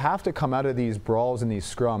you have to come out of these brawls and these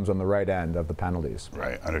scrums on the right end of the penalties.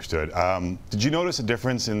 Right, understood. Did you notice a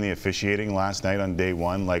difference in the officiating last night on day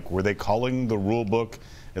one? Like, were they calling the rule book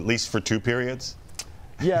at least for 2 periods?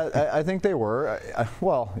 Yeah, I think they were.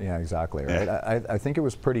 Well, yeah, exactly, right? Yeah. I think it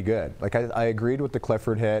was pretty good. Like, I agreed with the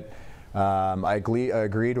Clifford hit. I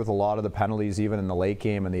agreed with a lot of the penalties, even in the late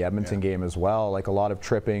game and the Edmonton game as well, like a lot of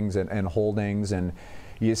trippings and holdings. And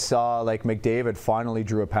you saw, like, McDavid finally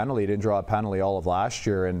drew a penalty. He didn't draw a penalty all of last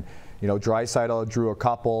year. And, you know, Draisaitl drew a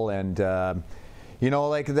couple, and you know,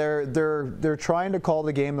 like, they're trying to call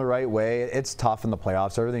the game the right way. It's tough in the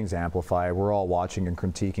playoffs. Everything's amplified. We're all watching and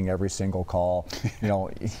critiquing every single call. You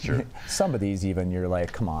know, sure. Some of these even you're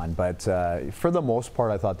like, come on. But for the most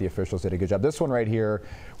part, I thought the officials did a good job. This one right here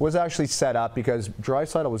was actually set up because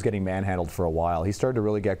Draisaitl was getting manhandled for a while. He started to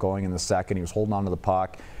really get going in the second. He was holding on to the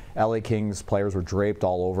puck. LA Kings players were draped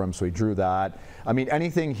all over him, so he drew that. I mean,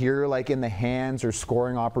 anything here like in the hands or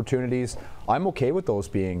scoring opportunities, I'm okay with those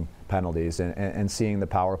being penalties and seeing the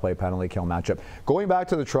power play penalty kill matchup. Going back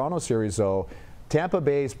to the Toronto series, though, Tampa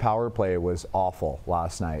Bay's power play was awful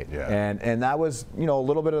last night. Yeah. And that was, you know, a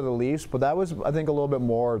little bit of the Leafs, but that was, I think, a little bit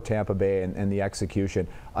more Tampa Bay and the execution.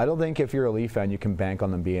 I don't think if you're a Leaf fan, you can bank on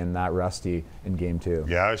them being that rusty in Game 2.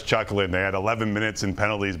 Yeah, I was chuckling. They had 11 minutes in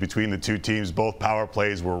penalties between the two teams. Both power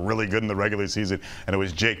plays were really good in the regular season, and it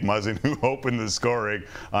was Jake Muzzin who opened the scoring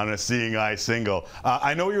on a seeing eye single.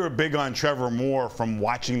 I know you were big on Trevor Moore from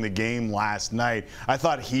watching the game last night. I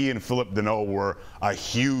thought he and Philip Danault were a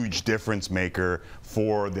huge difference maker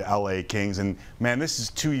for the LA Kings. And man, this is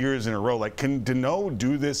 2 years in a row. Like, can Danault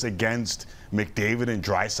do this against McDavid and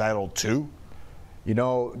Draisaitl too? You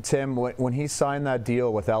know, Tim, when he signed that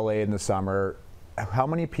deal with LA in the summer, how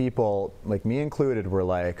many people, like me included, were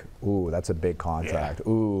like, ooh, that's a big contract.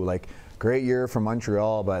 Yeah. Ooh, like, great year for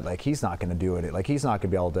Montreal, but like, he's not going to do it. Like, he's not going to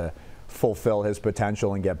be able to fulfill his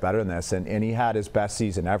potential and get better than this. And he had his best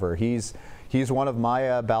season ever. He's one of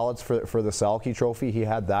my ballots for the Selke Trophy. He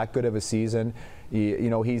had that good of a season.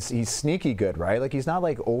 You know, he's sneaky good, right? Like, he's not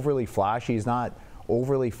like overly flashy. He's not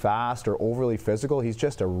overly fast or overly physical. He's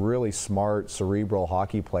just a really smart, cerebral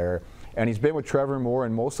hockey player. And he's been with Trevor Moore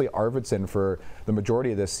and mostly Arvidsson for the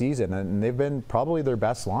majority of this season. And they've been probably their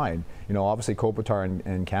best line. You know, obviously Kopitar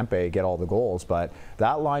and Kempe get all the goals, but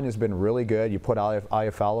that line has been really good. You put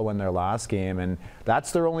Iafallo in their last game, and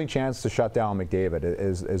that's their only chance to shut down McDavid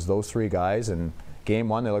is those three guys. And Game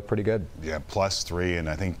 1, they look pretty good. Yeah, +3, and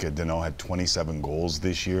I think Danault had 27 goals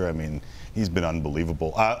this year. I mean, he's been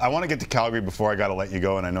unbelievable. I want to get to Calgary before I got to let you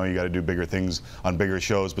go, and I know you got to do bigger things on bigger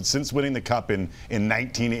shows, but since winning the Cup in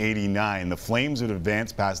 1989, the Flames have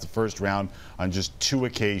advanced past the first round on just 2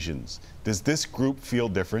 occasions. Does this group feel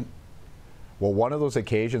different? Well, one of those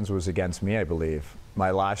occasions was against me, I believe,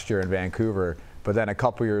 my last year in Vancouver. But then a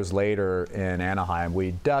couple years later in Anaheim,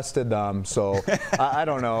 we dusted them. So I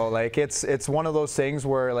don't know. Like, it's one of those things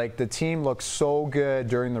where, like, the team looks so good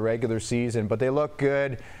during the regular season, but they look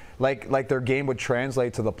good like their game would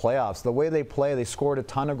translate to the playoffs. The way they play, they scored a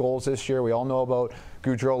ton of goals this year. We all know about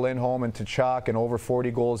Gaudreau, Lindholm, and Tkachuk, and over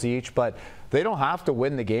 40 goals each. But they don't have to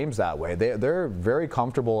win the games that way. They're very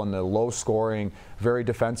comfortable in the low-scoring, very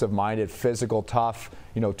defensive-minded, physical, tough,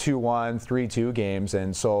 2-1, 3-2 games.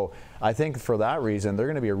 And so I think for that reason, they're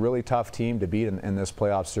going to be a really tough team to beat in this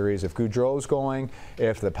playoff series. If Gaudreau's going,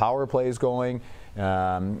 if the power play is going,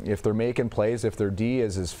 If they're making plays, if their D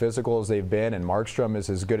is as physical as they've been and Markstrom is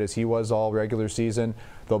as good as he was all regular season,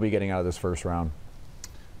 they'll be getting out of this first round.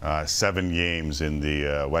 7 games in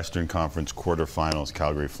the Western Conference quarterfinals.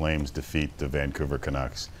 Calgary Flames defeat the Vancouver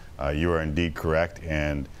Canucks. You are indeed correct,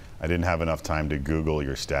 and I didn't have enough time to Google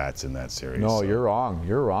your stats in that series. No, so. You're wrong.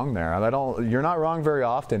 You're wrong there. You're not wrong very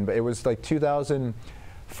often, but it was like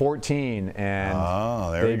 2014,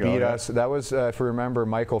 and they beat us. That was, if you remember,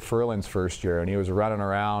 Michael Furlan's first year, and he was running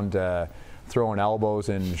around throwing elbows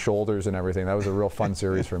and shoulders and everything. That was a real fun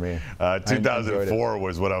series for me. 2004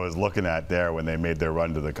 was what I was looking at there when they made their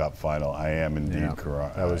run to the Cup final. I am indeed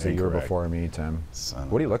correct. That was a year before me, Tim.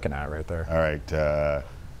 What are you looking at right there? All right.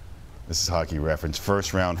 This is Hockey Reference.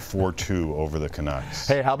 First round 4-2 over the Canucks.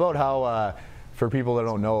 Hey, how about how, for people that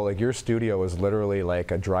don't know, like your studio is literally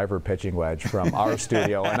like a driver pitching wedge from our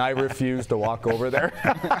studio, and I refuse to walk over there.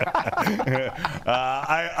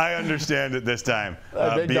 I understand it this time.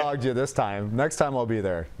 Big dogged you this time. Next time I'll be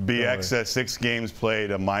there. BX 6 games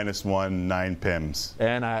played, a -1, 9 PIMs.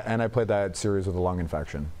 And I played that series with a lung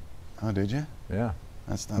infection. Oh, did you? Yeah.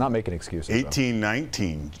 That's not making excuses.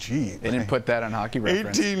 18-19. Gee. They didn't put that on Hockey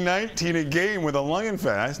Reference. 18-19 a game with a lung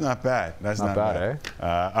infection. That's not bad. That's not bad.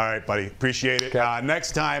 All right, buddy. Appreciate it.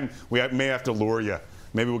 Next time we may have to lure you.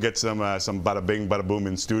 Maybe we'll get some bada bing, bada boom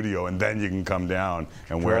in studio, and then you can come down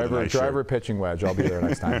and wear the nice driver shirt. Pitching wedge. I'll be there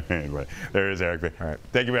next time. Anyway, there is Eric. All right.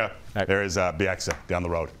 Thank you, man. Right. There is Bieksa down the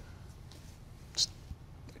road.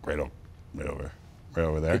 Right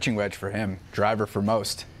over there. Pitching wedge for him. Driver for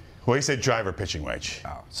most. Well, he said driver pitching wedge.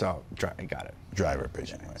 Oh, so I got it. Driver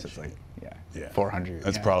pitching wedge. So it's like, 400.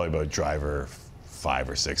 That's probably about driver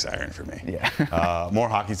 5 or 6 iron for me. Yeah. More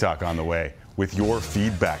hockey talk on the way with your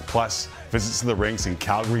feedback. Plus, visits to the rinks in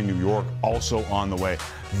Calgary, New York, also on the way.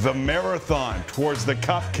 The marathon towards the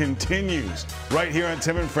Cup continues right here on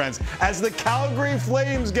Tim and Friends as the Calgary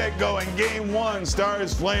Flames get going. Game 1,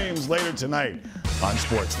 Stars Flames later tonight on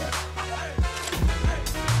Sportsnet.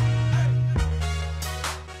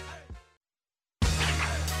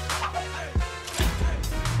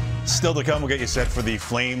 Still to come, we'll get you set for the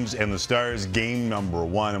Flames and the Stars game number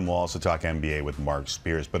 1, and we'll also talk NBA with Mark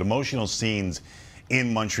Spears. But emotional scenes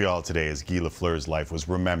in Montreal today as Guy Lafleur's life was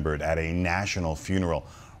remembered at a national funeral.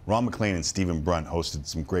 Ron MacLean and Stephen Brunt hosted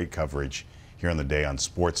some great coverage here on the day on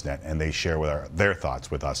Sportsnet, and they share their thoughts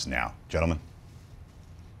with us now. Gentlemen.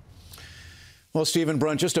 Well, Stephen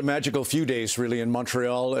Brunt, just a magical few days really in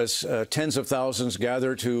Montreal as tens of thousands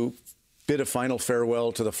gather to bid a final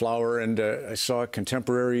farewell to the Flower, and I saw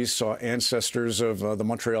contemporaries, saw ancestors of the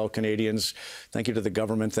Montreal Canadiens. Thank you to the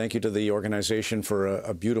government. Thank you to the organization for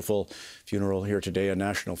a beautiful funeral here today, a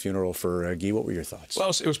national funeral for Guy. What were your thoughts?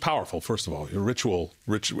 Well, it was powerful, first of all. Ritual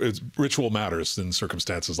matters in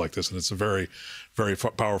circumstances like this, and it's a very, very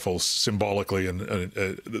powerful symbolically,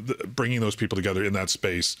 and bringing those people together in that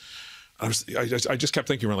space. I just kept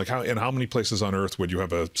thinking, like, in how many places on earth would you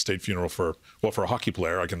have a state funeral for? Well, for a hockey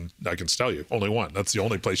player, I can tell you, only one. That's the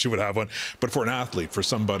only place you would have one. But for an athlete, for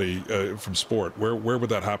somebody from sport, where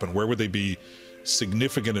would that happen? Where would they be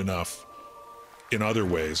significant enough in other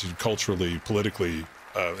ways, culturally, politically,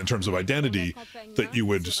 in terms of identity, that you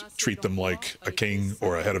would treat them like a king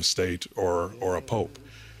or a head of state or a pope?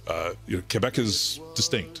 Quebec is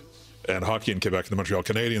distinct, and hockey in Quebec, the Montreal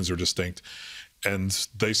Canadiens, are distinct. And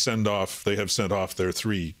they have sent off their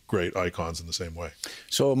 3 great icons in the same way.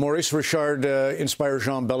 So Maurice Richard inspires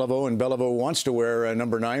Jean Beliveau, and Beliveau wants to wear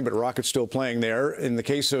number 9, but Rocket's still playing there. In the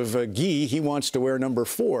case of Guy, he wants to wear number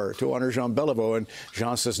 4 to honor Jean Beliveau, and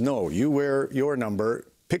Jean says, no, you wear your number,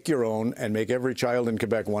 pick your own, and make every child in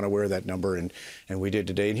Quebec want to wear that number, and we did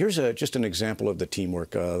today. And here's just an example of the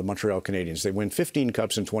teamwork, the Montreal Canadiens. They win 15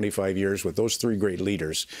 Cups in 25 years with those 3 great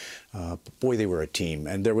leaders. Boy, they were a team.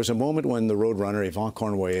 And there was a moment when the Roadrunner, Yvan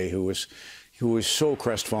Cournoyer, who was so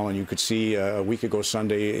crestfallen, you could see a week ago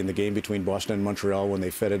Sunday in the game between Boston and Montreal when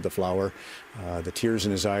they feted the Flower. The tears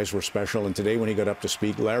in his eyes were special. And today when he got up to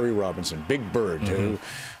speak, Larry Robinson, Big Bird, who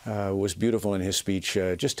was beautiful in his speech,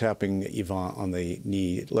 just tapping Yvan on the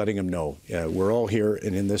knee, letting him know, we're all here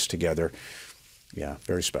and in this together. Yeah,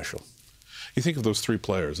 very special. You think of those 3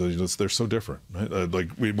 players, they're so different, right?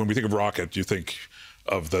 When we think of Rocket, you think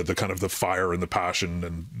of the kind of the fire and the passion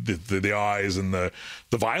and the eyes and the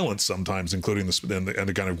violence sometimes, including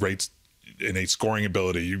the kind of great innate scoring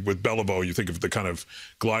ability. With Beliveau, you think of the kind of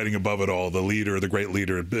gliding above it all, the great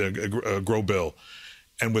leader, Gros Bill.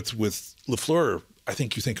 And with Lafleur, I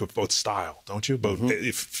think you think about style, don't you? About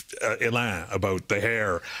elan, about the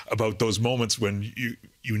hair, about those moments when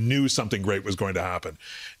you knew something great was going to happen.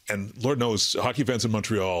 And Lord knows, hockey fans in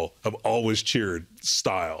Montreal have always cheered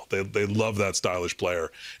style. They love that stylish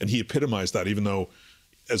player. And he epitomized that, even though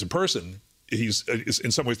as a person, he's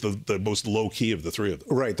in some ways the most low-key of the three of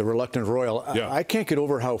them. Right, the reluctant royal. Yeah. I can't get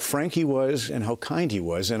over how frank he was and how kind he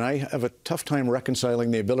was, and I have a tough time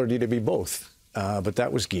reconciling the ability to be both. But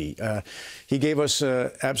that was Guy. He gave us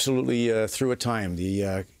absolutely through a time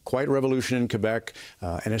the Quiet Revolution in Quebec,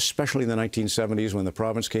 and especially in the 1970s when the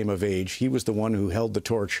province came of age. He was the one who held the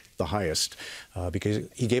torch the highest because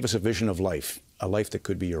he gave us a vision of life, a life that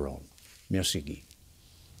could be your own. Merci, Guy.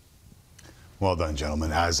 Well done,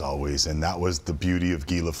 gentlemen, as always. And that was the beauty of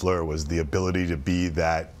Guy Lafleur, was the ability to be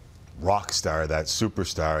that rock star, that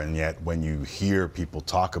superstar. And yet when you hear people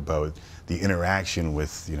talk about the interaction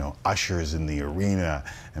with, ushers in the arena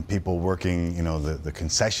and people working, the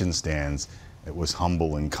concession stands, it was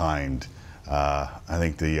humble and kind. I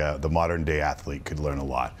think the modern day athlete could learn a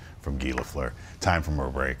lot from Guy Lafleur. Time for more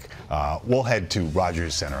break. We'll head to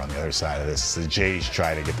Rogers Center on the other side of this. The Jays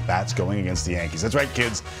try to get the bats going against the Yankees. That's right,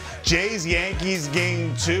 kids. Jays-Yankees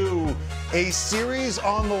Game 2. A series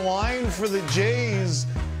on the line for the Jays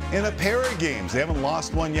in a pair of games. They haven't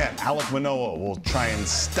lost one yet. Alek Manoah will try and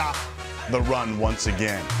stop the run once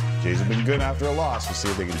again. Jays have been good after a loss. We'll see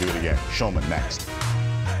if they can do it again. Showman next.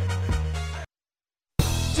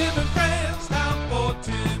 Tim and Friends, now for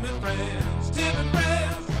Tim and Friends. Tim and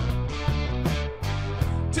Friends.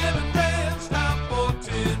 Tim and Friends, now for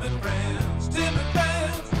Tim and Friends. Tim and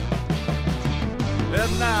Friends.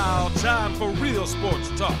 And now, time for real sports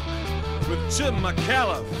talk with Tim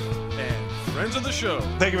McAuliffe and friends of the show.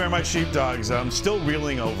 Thank you very much, Sheepdogs. I'm still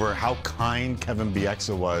reeling over how kind Kevin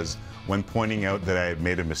Bieksa was when pointing out that I had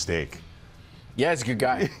made a mistake. Yeah, he's a good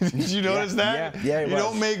guy. Did you notice that? Yeah, you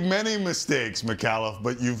don't make many mistakes, McAuliffe,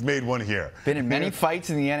 but you've made one here. Been in many fights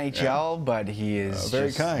in the NHL, but he is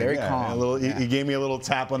very kind, very calm. He gave me a little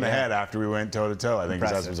tap on the head after we went toe-to-toe. I think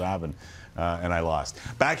that's what happened. And I lost.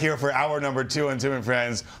 Back here for hour number 2 on Tim and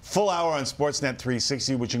Friends. Full hour on Sportsnet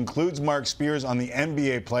 360, which includes Mark Spears on the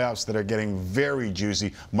NBA playoffs that are getting very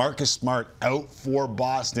juicy. Marcus Smart out for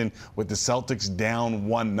Boston with the Celtics down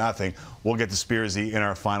 1-0. We'll get to Spearsy in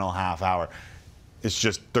our final half hour. It's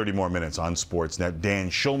just 30 more minutes on Sportsnet. Dan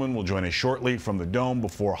Shulman will join us shortly from the Dome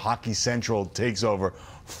before Hockey Central takes over.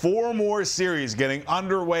 4 more series getting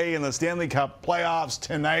underway in the Stanley Cup playoffs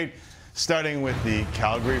tonight, starting with the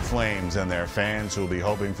Calgary Flames and their fans who will be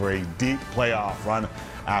hoping for a deep playoff run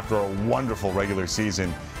after a wonderful regular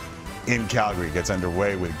season in Calgary. Gets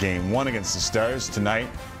underway with Game 1 against the Stars tonight.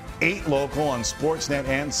 8 local on Sportsnet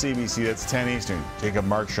and CBC. That's 10 Eastern. Jacob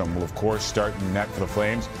Markstrom will, of course, start in net for the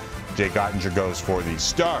Flames. Jake Ottinger goes for the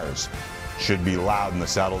Stars. Should be loud in the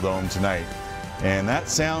Saddle Dome tonight. And that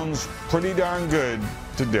sounds pretty darn good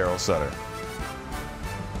to Daryl Sutter.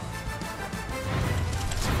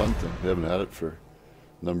 It's a fun thing. We haven't had it for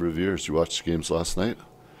a number of years. You watched the games last night.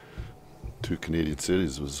 2 Canadian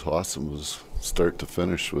cities. It was awesome. It was start to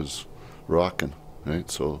finish was rocking, right?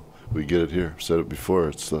 So we get it here. I've said it before.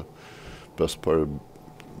 It's the best part of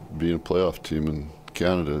being a playoff team in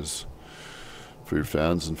Canada is for your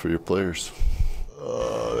fans and for your players.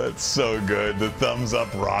 Oh, that's so good. The thumbs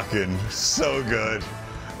up rocking. So good.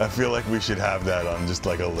 I feel like we should have that on just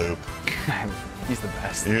like a loop. He's the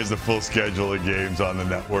best. Here's the full schedule of games on the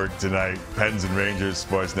network tonight. Pens and Rangers,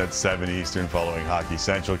 Sportsnet 7 Eastern, following Hockey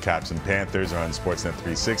Central. Caps and Panthers are on Sportsnet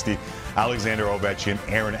 360. Alexander Ovechkin,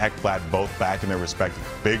 Aaron Ekblad, both back in their respective.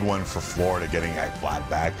 Big one for Florida, getting Ekblad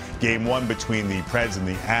back. Game 1 between the Preds and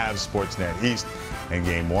the Avs, Sportsnet East. And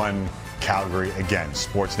Game 1, Calgary again,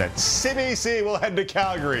 Sportsnet CBC. We'll head to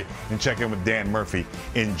Calgary and check in with Dan Murphy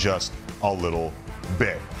in just a little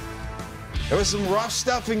bit. There was some rough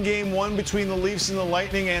stuff in Game 1 between the Leafs and the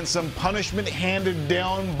Lightning, and some punishment handed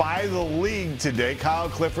down by the league today. Kyle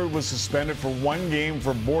Clifford was suspended for 1 game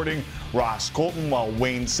for boarding Ross Colton, while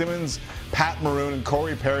Wayne Simmons, Pat Maroon, and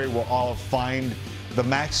Corey Perry were all fined the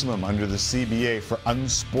maximum under the CBA for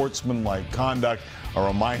unsportsmanlike conduct. A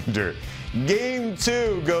reminder, Game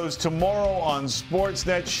 2 goes tomorrow on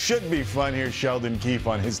Sportsnet. Should be fun. Here's Sheldon Keefe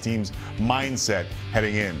on his team's mindset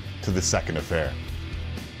heading in to the second affair.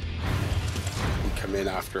 You come in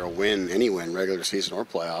after a win, any win, regular season or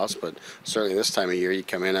playoffs, but certainly this time of year, you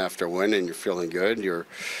come in after a win and you're feeling good. You're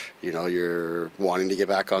wanting to get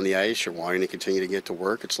back on the ice. You're wanting to continue to get to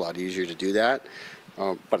work. It's a lot easier to do that.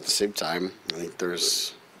 But at the same time, I think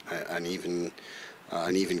there's an even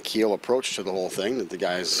keel approach to the whole thing, that the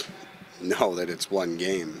guys know that it's 1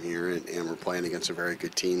 game here, and we're playing against a very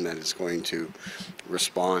good team that is going to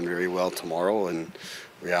respond very well tomorrow. And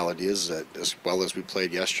reality is that as well as we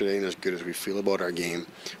played yesterday and as good as we feel about our game,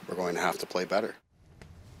 we're going to have to play better.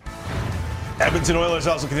 Edmonton Oilers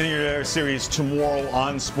also continue their series tomorrow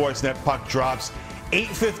on Sportsnet. Puck drops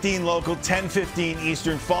 8:15 local, 10:15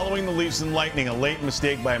 Eastern. Following the Leafs and Lightning, a late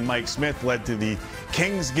mistake by Mike Smith led to the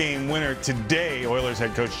Kings game winner today. Oilers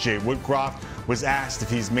head coach Jay Woodcroft was asked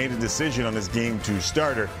if he's made a decision on this Game 2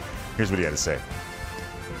 starter. Here's what he had to say.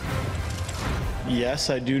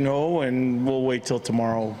 Yes, I do know, and we'll wait till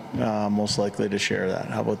tomorrow, most likely, to share that.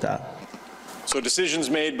 How about that? So decisions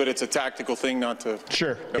made, but it's a tactical thing not to...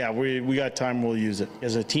 Sure. Yeah, we got time, we'll use it.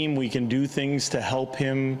 As a team, we can do things to help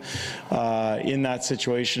him in that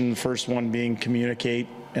situation. First one being communicate.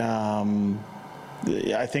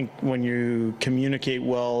 I think when you communicate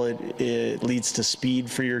well, it leads to speed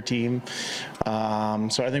for your team.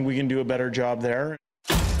 So I think we can do a better job there.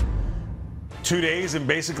 2 days and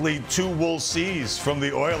basically 2 we'll sees from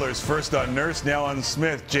the Oilers. First on Nurse, now on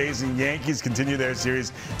Smith. Jays and Yankees continue their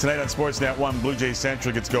series tonight on Sportsnet 1. Blue Jays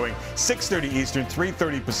Central gets going 6:30 Eastern,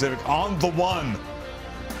 3:30 Pacific on the 1.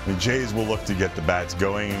 The Jays will look to get the bats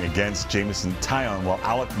going against Jameson Taillon, while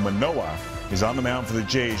Alek Manoah is on the mound for the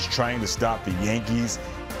Jays trying to stop the Yankees'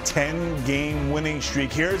 10-game winning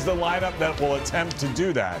streak. Here's the lineup that will attempt to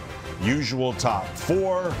do that. Usual top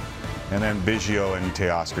 4. And then Biggio and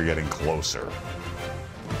Teoscar getting closer.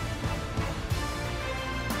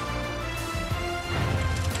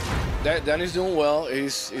 Danny's doing well.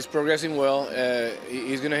 He's progressing well.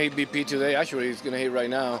 He's going to hit BP today. Actually, he's going to hit right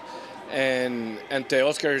now. And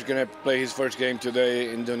Teoscar is going to play his first game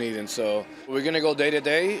today in Dunedin. So we're going to go day to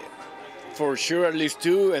day. For sure, at least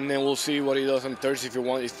 2, and then we'll see what he does on Thursday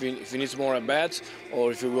if he needs more at bats,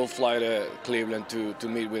 or if he will fly to Cleveland to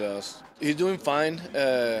meet with us. He's doing fine.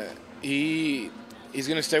 He's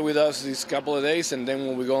going to stay with us these couple of days, and then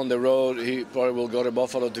when we go on the road, he probably will go to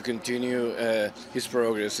Buffalo to continue his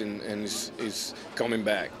progress and his coming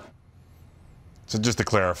back. So just to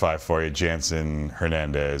clarify for you, Jansen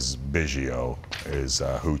Hernandez Biggio is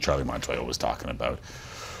who Charlie Montoyo was talking about.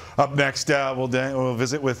 Up next, we'll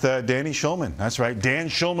visit with Danny Schulman. That's right. Dan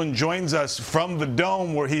Schulman joins us from the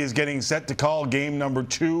Dome, where he is getting set to call game number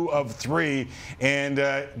 2 of 3. And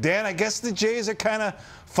Dan, I guess the Jays are kind of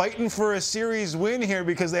fighting for a series win here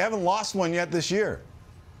because they haven't lost one yet this year.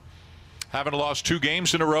 Haven't lost 2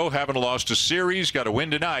 games in a row. Haven't lost a series. Got to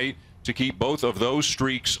win tonight to keep both of those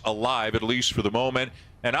streaks alive, at least for the moment.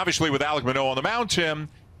 And obviously with Alek Manoah on the mound, Tim,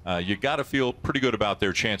 you got to feel pretty good about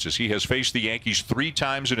their chances. He has faced the Yankees 3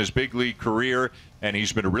 times in his big league career, and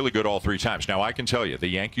he's been really good all 3 times. Now, I can tell you, the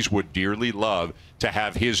Yankees would dearly love to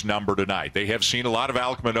have his number tonight. They have seen a lot of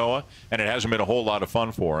Alek Manoah, and it hasn't been a whole lot of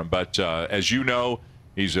fun for him. But as you know,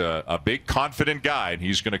 he's a big, confident guy, and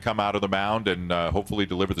he's going to come out of the mound and hopefully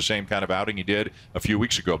deliver the same kind of outing he did a few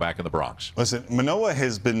weeks ago back in the Bronx. Listen, Manoah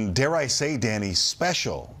has been, dare I say, Danny,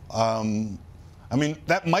 special. I mean,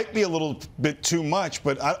 that might be a little bit too much,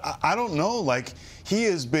 but I don't know. Like, he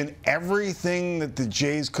has been everything that the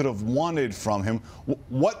Jays could have wanted from him.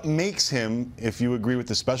 What makes him, if you agree with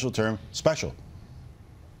the special term, special?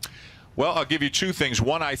 Well, I'll give you 2 things.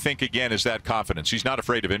 One, I think, again, is that confidence. He's not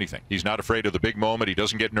afraid of anything. He's not afraid of the big moment. He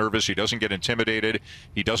doesn't get nervous. He doesn't get intimidated.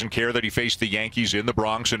 He doesn't care that he faced the Yankees in the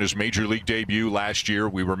Bronx in his major league debut last year.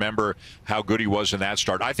 We remember how good he was in that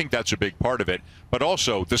start. I think that's a big part of it. But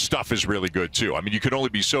also, the stuff is really good, too. I mean, you can only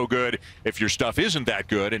be so good if your stuff isn't that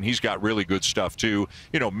good, and he's got really good stuff, too.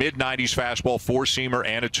 You know, mid-90s fastball, 4-seamer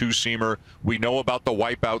and a 2-seamer. We know about the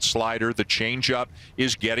wipeout slider. The changeup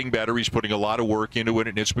is getting better. He's putting a lot of work into it,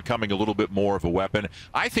 and it's becoming a little bit more of a weapon.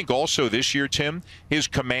 I think also this year, Tim, his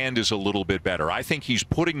command is a little bit better. I think he's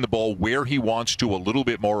putting the ball where he wants to a little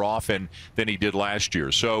bit more often than he did last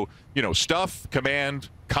year. So, you know, stuff, command,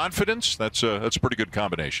 confidence, that's a pretty good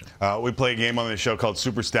combination. We play a game on the show called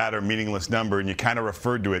Superstat, or Meaningless Number, and you kind of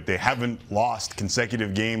referred to it. They haven't lost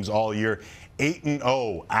consecutive games all year.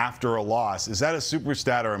 8-0 after a loss. Is that a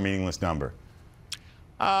superstat or a meaningless number?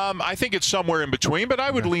 I think it's somewhere in between, but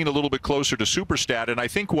I would lean a little bit closer to superstat, and I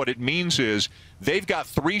think what it means is they've got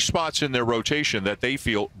 3 spots in their rotation that they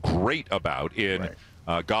feel great about in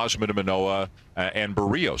Gausman and Manoah and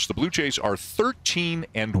Barrios. The Blue Jays are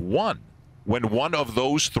 13-1 when one of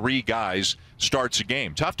those 3 guys starts a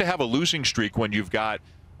game. Tough to have a losing streak when you've got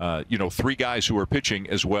 3 guys who are pitching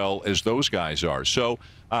as well as those guys are. So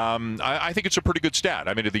I think it's a pretty good stat.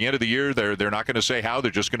 I mean, at the end of the year, they're not going to say how, they're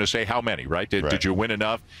just going to say how many, right? Did you win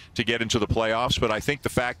enough to get into the playoffs? But I think the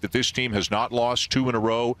fact that this team has not lost 2 in a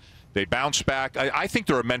row, they bounce back. I think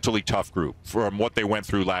they're a mentally tough group from what they went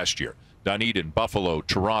through last year. Dunedin, Buffalo,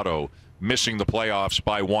 Toronto, missing the playoffs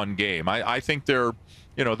by 1 game. I think they're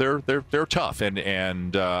you know, they're tough,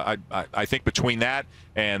 and I think between that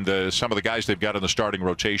and some of the guys they've got in the starting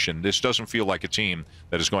rotation, this doesn't feel like a team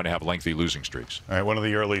that is going to have lengthy losing streaks. All right, one of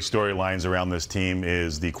the early storylines around this team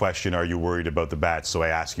is the question, are you worried about the bats? So I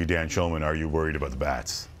ask you, Dan Shulman, are you worried about the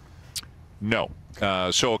bats? No.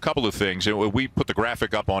 So a couple of things. We put the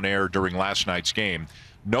graphic up on air during last night's game.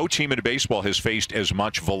 No team in baseball has faced as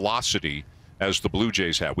much velocity as the Blue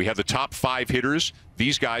Jays have. We have the top 5 hitters.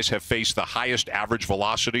 These guys have faced the highest average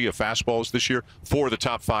velocity of fastballs this year. 4 of the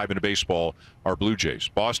top 5 in baseball are Blue Jays.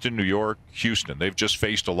 Boston, New York, Houston. They've just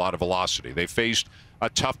faced a lot of velocity. They've faced a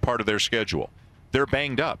tough part of their schedule. They're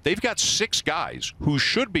banged up. They've got 6 guys who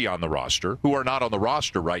should be on the roster, who are not on the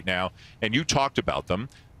roster right now, and you talked about them.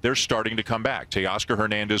 They're starting to come back. Teoscar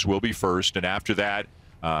Hernandez will be first, and after that,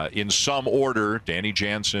 in some order, Danny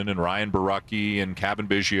Jansen and Ryan Borucki and Kevin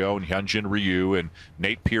Biggio and Hyunjin Ryu and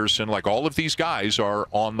Nate Pearson, like all of these guys are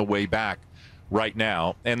on the way back right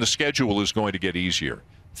now, and the schedule is going to get easier.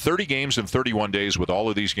 30 games in 31 days with all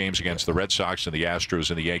of these games against the Red Sox and the Astros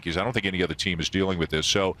and the Yankees. I don't think any other team is dealing with this.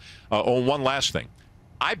 So, one last thing.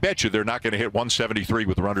 I bet you they're not going to hit 173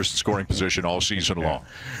 with runners in scoring position all season long.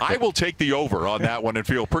 I will take the over on that one and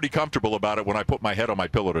feel pretty comfortable about it when I put my head on my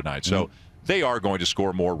pillow tonight. So they are going to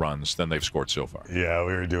score more runs than they've scored so far. Yeah,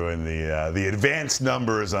 we were doing the advanced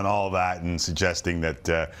numbers on all that and suggesting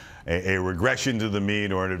that a regression to the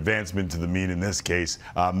mean or an advancement to the mean in this case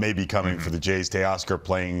may be coming for the Jays. Teoscar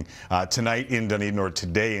playing tonight in Dunedin or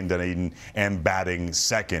today in Dunedin and batting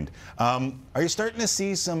second. Are you starting to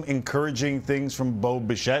see some encouraging things from Bo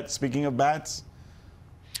Bichette, speaking of bats?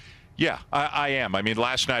 Yeah, I am. I mean,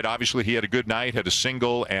 last night, obviously, he had a good night, had a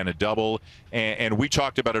single and a double, and we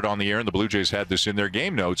talked about it on the air, and the Blue Jays had this in their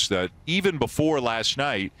game notes, that even before last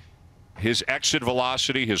night, his exit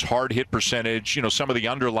velocity, his hard hit percentage, you know, some of the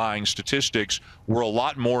underlying statistics were a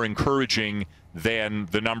lot more encouraging than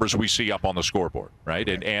the numbers we see up on the scoreboard, right?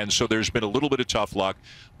 And so there's been a little bit of tough luck.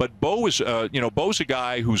 But Bo is, Bo's a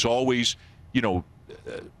guy who's always,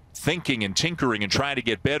 thinking and tinkering and trying to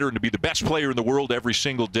get better and to be the best player in the world every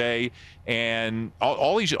single day. And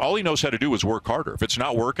all he knows how to do is work harder. If it's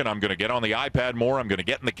not working, I'm going to get on the iPad more. I'm going to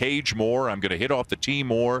get in the cage more. I'm going to hit off the tee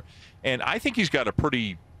more. And I think he's got a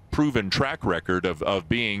pretty proven track record of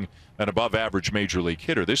being an above-average major league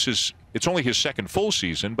hitter. It's only his second full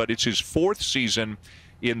season, but it's his 4th season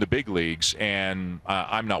in the big leagues, and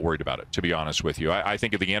I'm not worried about it, to be honest with you. I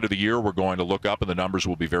think at the end of the year, we're going to look up, and the numbers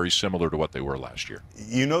will be very similar to what they were last year.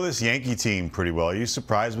 You know this Yankee team pretty well. Are you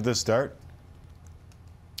surprised with this start?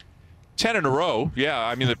 10 in a row. Yeah,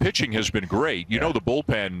 I mean, the pitching has been great. You know the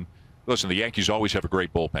bullpen, listen, the Yankees always have a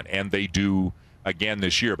great bullpen, and they do again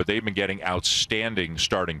this year, but they've been getting outstanding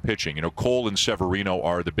starting pitching. You know, Cole and Severino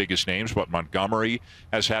are the biggest names, but Montgomery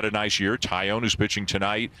has had a nice year. Tyone, who's pitching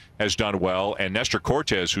tonight, has done well. And Nestor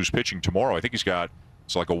Cortez, who's pitching tomorrow, I think it's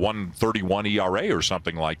like a 1.31 ERA or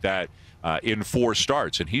something like that in 4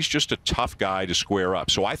 starts. And he's just a tough guy to square up.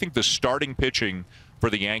 So I think the starting pitching for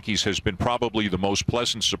the Yankees has been probably the most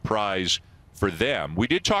pleasant surprise for them. We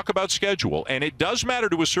did talk about schedule, and it does matter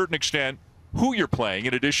to a certain extent who you're playing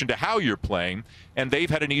in addition to how you're playing, and they've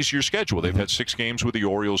had an easier schedule. They've had 6 games with the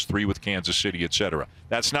Orioles, 3 with Kansas City, etc.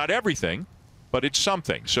 That's not everything, but it's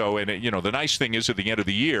something. So, and the nice thing is at the end of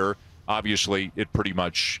the year, obviously it pretty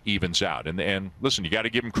much evens out. And listen, you got to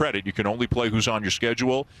give them credit. You can only play who's on your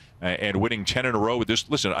schedule, and winning 10 in a row with this.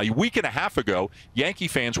 Listen, a week and a half ago, Yankee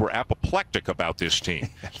fans were apoplectic about this team.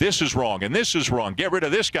 This is wrong, and this is wrong. Get rid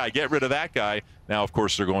of this guy. Get rid of that guy. Now, of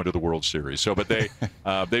course, they're going to the World Series. So, but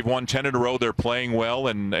they've won 10 in a row. They're playing well,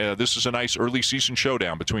 and this is a nice early season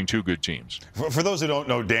showdown between 2 good teams. For those who don't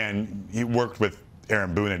know, Dan, he worked with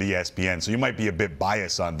Aaron Boone at ESPN, so you might be a bit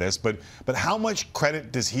biased on this, but how much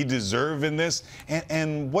credit does he deserve in this,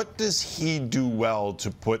 and what does he do well to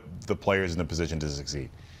put the players in a position to succeed?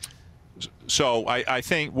 So I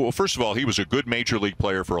think, well, first of all, he was a good major league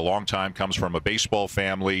player for a long time, comes from a baseball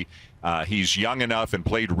family. He's young enough and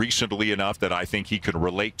played recently enough that I think he could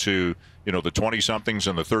relate to, the 20-somethings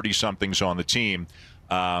and the 30-somethings on the team.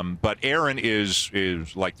 But Aaron is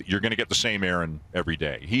like, you're going to get the same Aaron every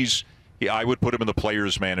day. I would put him in the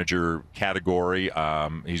players manager category.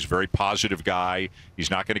 He's a very positive guy.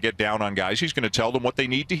 He's not going to get down on guys. He's going to tell them what they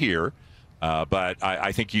need to hear. But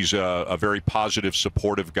I think he's a very positive,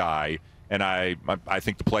 supportive guy. And I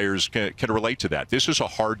think the players can relate to that. This is a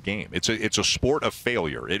hard game. It's a sport of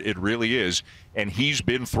failure. It really is. And he's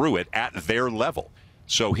been through it at their level.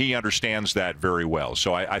 So he understands that very well.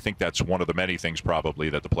 So I think that's one of the many things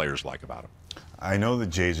probably that the players like about him. I know the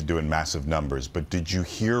Jays are doing massive numbers, but did you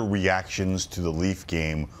hear reactions to the Leaf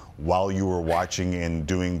game while you were watching and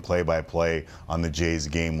doing play-by-play on the Jays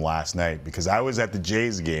game last night? Because I was at the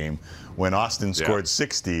Jays game when Austin scored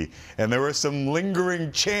 60, and there were some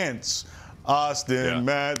lingering chants. Austin,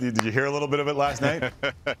 Matt, did you hear a little bit of it last night?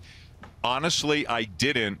 Honestly, I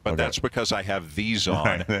didn't, but that's because I have these on.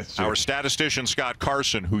 Right, our statistician, Scott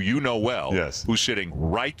Carson, who you know well, who's sitting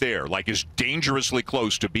right there, like is dangerously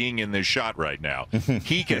close to being in this shot right now.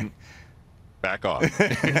 He can back off.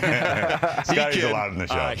 Scotty's allowed in the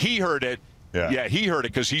show. He heard it. Yeah, he heard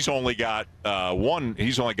it because he's only got one.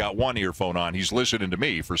 He's only got one earphone on. He's listening to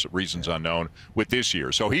me for some reasons unknown with this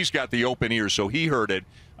ear, so he's got the open ear. So he heard it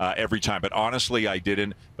every time. But honestly, I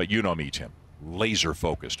didn't. But you know me, Tim. Laser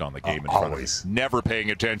focused on the game in front of us. Never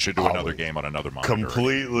paying attention to another game on another monitor.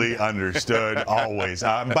 Completely understood, always.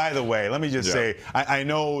 By the way, let me just say, I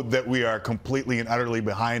know that we are completely and utterly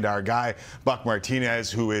behind our guy, Buck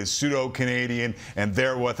Martinez, who is pseudo-Canadian, and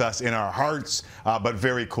they're with us in our hearts. But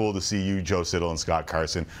very cool to see you, Joe Siddall and Scott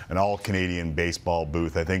Carson, an all-Canadian baseball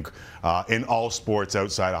booth. I think in all sports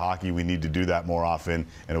outside of hockey, we need to do that more often,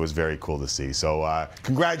 and it was very cool to see. So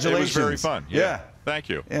congratulations. It was very fun. Yeah. Thank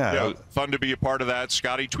you. Yeah. Fun to be a part of that.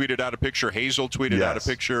 Scotty tweeted out a picture. Hazel tweeted out a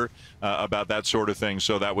picture about that sort of thing.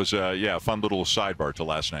 So that was a fun little sidebar to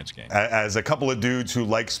last night's game. As a couple of dudes who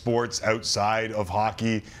like sports outside of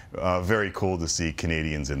hockey, very cool to see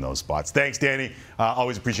Canadians in those spots. Thanks, Danny.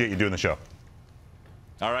 Always appreciate you doing the show.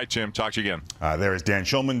 All right, Tim. Talk to you again. There is Dan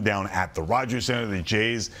Shulman down at the Rogers Center. The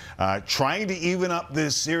Jays trying to even up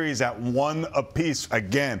this series at 1 apiece.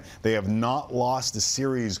 Again, they have not lost a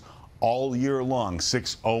series all year long,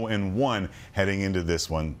 6-0-1 heading into this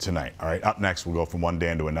one tonight. All right, up next, we'll go from one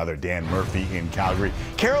Dan to another. Dan Murphy in Calgary.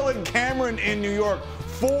 Carolyn Cameron in New York.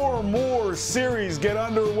 4 more series get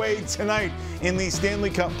underway tonight in the Stanley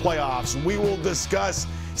Cup playoffs. We will discuss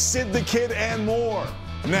Sid the Kid and more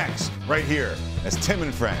next, right here, as Tim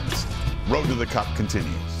and Friends Road to the Cup continues.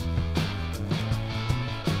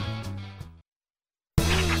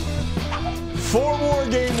 Four more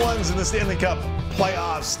game ones in the Stanley Cup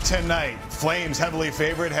playoffs tonight. Flames heavily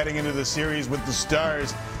favored heading into the series with the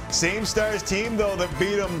Stars. Same Stars team, though, that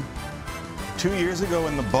beat them 2 years ago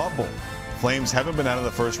in the bubble. Flames haven't been out of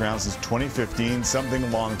the first round since 2015, something a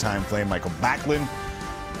longtime Flame Michael Backlund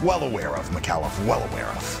well aware of. McAuliffe well aware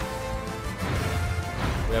of.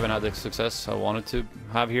 We haven't had the success I wanted to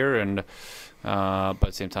have here, and but at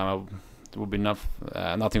the same time, it would be enough.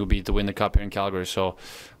 Nothing would be to win the cup here in Calgary. So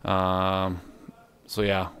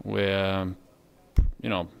yeah, we.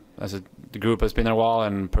 As the group has been there a while,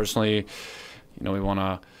 and personally, we want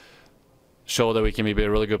to show that we can be a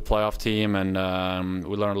really good playoff team, and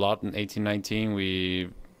we learned a lot in 18-19. We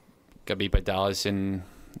got beat by Dallas in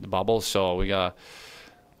the bubble, so we got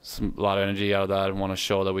a lot of energy out of that and want to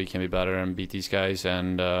show that we can be better and beat these guys,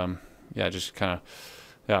 and just kind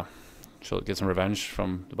of, get some revenge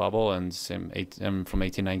from the bubble and from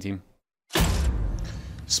 18-19.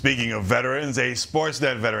 Speaking of veterans, a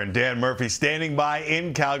Sportsnet veteran, Dan Murphy, standing by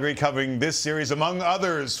in Calgary covering this series, among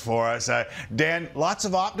others, for us. Dan, lots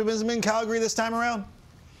of optimism in Calgary this time around?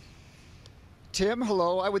 Tim,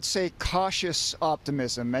 hello. I would say cautious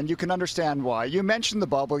optimism, and you can understand why. You mentioned the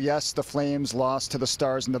bubble. Yes, the Flames lost to the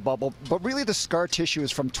Stars in the bubble, but really the scar tissue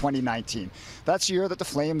is from 2019. That's the year that the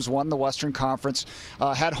Flames won the Western Conference,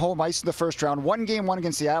 had home ice in the first round, won game 1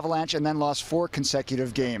 against the Avalanche, and then lost 4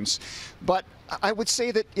 consecutive games. But I would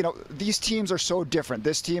say that, these teams are so different,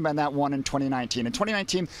 this team and that one in 2019. In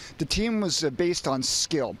 2019, the team was based on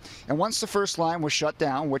skill. And once the first line was shut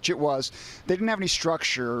down, which it was, they didn't have any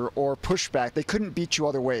structure or pushback. They couldn't beat you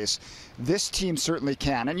other ways. This team certainly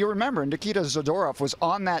can. And you remember, Nikita Zadorov was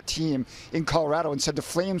on that team in Colorado and said the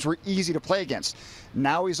Flames were easy to play against.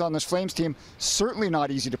 Now he's on this Flames team, certainly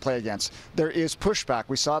not easy to play against. There is pushback.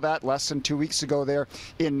 We saw that less than 2 weeks ago there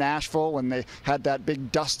in Nashville when they had that big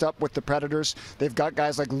dust-up with the Predators. They've got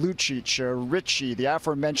guys like Lucic, Ritchie, the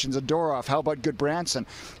aforementioned Zadorov. How about Goodbranson?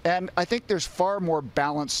 And I think there's far more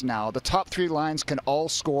balance now. The top 3 lines can all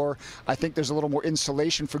score. I think there's a little more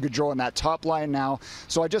insulation for Gaudreau in that top line now.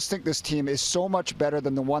 So I just think this team is so much better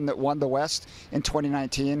than the one that won the West in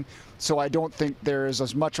 2019. So I don't think there is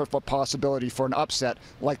as much of a possibility for an upset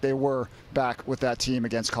like they were back with that team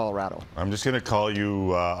against Colorado. I'm just going to call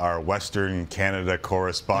you our Western Canada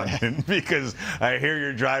correspondent because I hear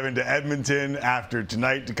you're driving to Edmonton after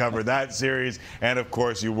tonight to cover that series. And, of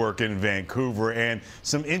course, you work in Vancouver. And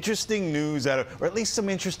some interesting news or at least some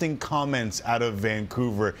interesting comments out of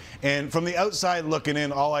Vancouver. And from the outside looking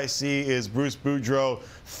in, all I see is Bruce Boudreau,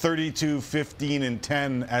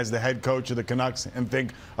 32-15-10 as the head coach of the Canucks, and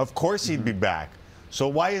think, of course he'd be back. So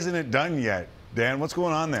why isn't it done yet? Dan, what's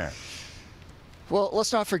going on there? Well,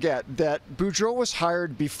 let's not forget that Boudreau was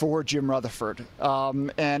hired before Jim Rutherford.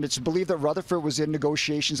 And it's believed that Rutherford was in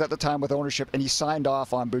negotiations at the time with ownership, and he signed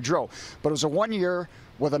off on Boudreau. But it was a 1 year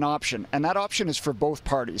with an option, and that option is for both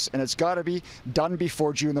parties, and it's got to be done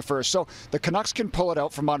before June the 1st. So the Canucks can pull it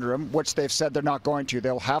out from under him, which they've said they're not going to.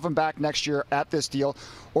 They'll have him back next year at this deal,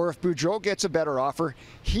 or if Boudreau gets a better offer,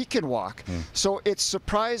 he can walk. So it's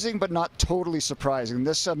surprising, but not totally surprising.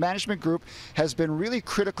 This management group has been really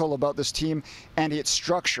critical about this team and its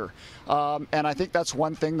structure, and I think that's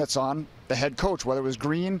one thing that's on the head coach, whether it was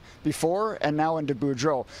Green before and now into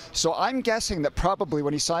Boudreau. So I'm guessing that probably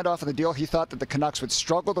when he signed off on the deal, he thought that the Canucks would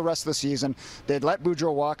struggle the rest of the season. They'd let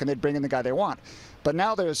Boudreau walk and they'd bring in the guy they want. But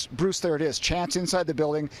now there's, Bruce, there it is, chance inside the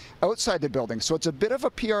building, outside the building. So it's a bit of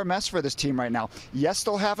a PR mess for this team right now. Yes,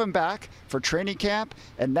 they'll have him back for training camp,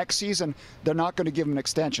 and next season they're not going to give him an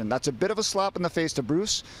extension. That's a bit of a slap in the face to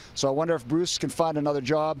Bruce. So I wonder if Bruce can find another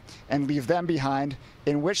job and leave them behind,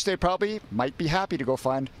 in which they probably might be happy to go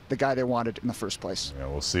find the guy they wanted in the first place. Yeah,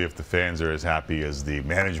 we'll see if the fans are as happy as the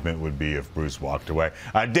management would be if Bruce walked away.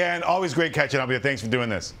 Dan, always great catching up with you. Thanks for doing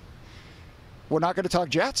this. We're not going to talk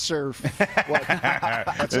Jets, or what?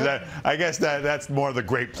 I guess that's more of the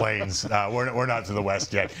Great Plains. We're not to the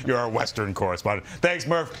West yet. You're our Western correspondent. Thanks,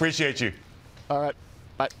 Murph. Appreciate you. All right.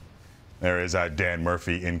 Bye. There is Dan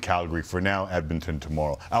Murphy in Calgary for now, Edmonton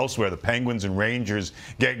tomorrow. Elsewhere, the Penguins and Rangers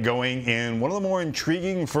get going in one of the more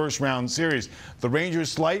intriguing first-round series. The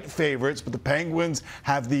Rangers slight favorites, but the Penguins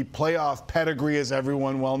have the playoff pedigree, as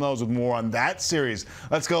everyone well knows. With more on that series,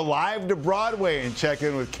 let's go live to Broadway and check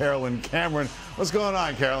in with Carolyn Cameron. What's going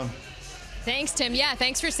on, Carolyn? Thanks, Tim. Yeah,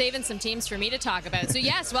 thanks for saving some teams for me to talk about. So,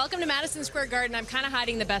 yes, welcome to Madison Square Garden. I'm kind of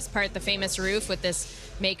hiding the best part, the famous roof with this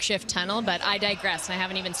makeshift tunnel, but I digress, and I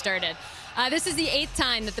haven't even started. This is the 8th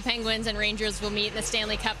time that the Penguins and Rangers will meet in the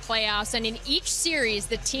Stanley Cup playoffs, and in each series,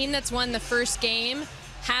 the team that's won the first game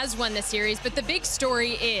has won the series. But the big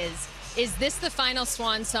story is this the final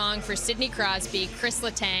swan song for Sidney Crosby, Chris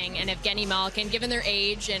Letang, and Evgeny Malkin, given their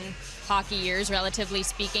age and hockey years, relatively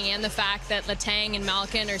speaking, and the fact that Letang and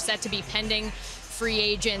Malkin are set to be pending free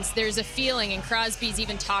agents? There's a feeling, and Crosby's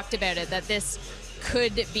even talked about it, that this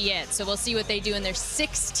could be it. So we'll see what they do in their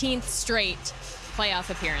 16th straight playoff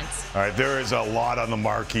appearance. All right, there is a lot on the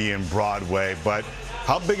marquee in Broadway, but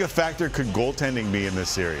how big a factor could goaltending be in this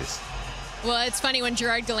series? Well, it's funny, when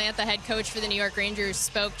Gerard Gallant, the head coach for the New York Rangers,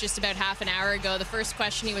 spoke just about half an hour ago, the first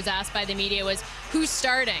question he was asked by the media was, who's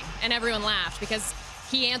starting? And everyone laughed because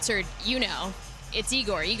he answered, you know, it's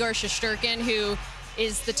Igor Shesterkin, who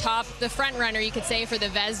is the front runner, you could say, for the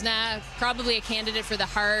Vezina, probably a candidate for the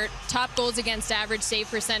Hart, top goals against average save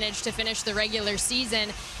percentage to finish the regular season.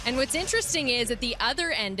 And what's interesting is at the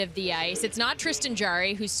other end of the ice, it's not Tristan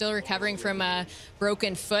Jarry, who's still recovering from a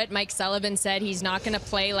broken foot. Mike Sullivan said he's not going to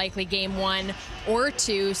play likely game 1 or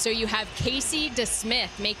 2. So you have Casey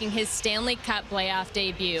DeSmith making his Stanley Cup playoff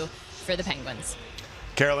debut for the Penguins.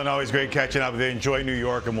 Carolyn, always great catching up with you. Enjoy New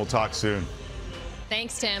York, and we'll talk soon.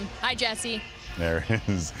 Thanks, Tim. Hi, Jesse. There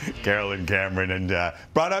is Carolyn Cameron, and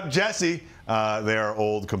brought up Jesse. They are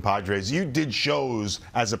old compadres. You did shows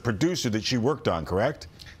as a producer that she worked on, correct?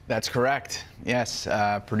 That's correct. Yes,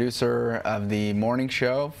 producer of the morning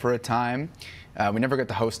show for a time. We never got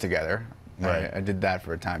to host together. Right. I did that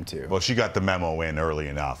for a time too. Well, she got the memo in early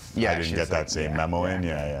enough. Yeah, I didn't get that same memo in.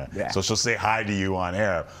 Yeah. So she'll say hi to you on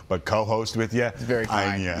air, but co-host with you. It's very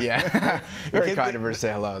kind. Yeah. Very kind of her to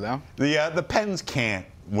say hello, though. The Pens can't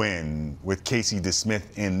win with Casey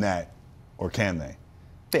DeSmith in net, or can they?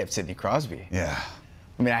 They have Sidney Crosby. Yeah.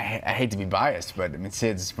 I mean, I hate to be biased, but I mean,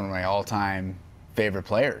 Sid's one of my all-time favorite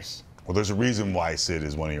players. Well, there's a reason why Sid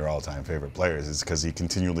is one of your all-time favorite players. It's because he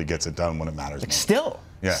continually gets it done when it matters most. Still.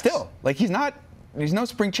 Yes. Still. Like, he's no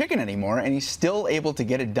spring chicken anymore, and he's still able to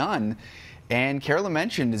get it done. And Carolyn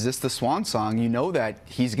mentioned, is this the swan song? You know that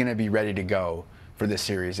he's going to be ready to go for this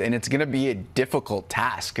series, and it's going to be a difficult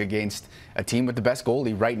task against a team with the best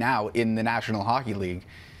goalie right now in the National Hockey League.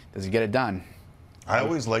 Does he get it done? I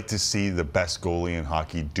always like to see the best goalie in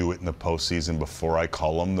hockey do it in the postseason before I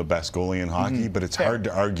call him the best goalie in hockey, but it's hard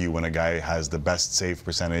to argue when a guy has the best save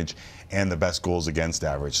percentage and the best goals against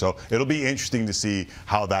average. So it'll be interesting to see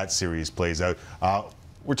how that series plays out.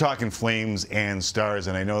 We're talking Flames and Stars,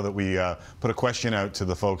 and I know that we put a question out to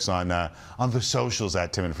the folks on the socials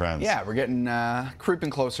at Tim and Friends. Yeah, we're getting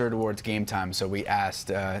creeping closer towards game time, so we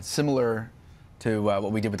asked, similar to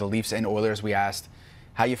what we did with the Leafs and Oilers, we asked,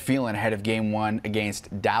 how you feeling ahead of game 1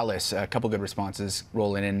 against Dallas? A couple good responses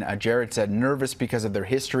rolling in. Jared said, nervous because of their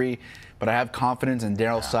history, but I have confidence in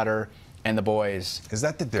Daryl Sutter and the boys. Is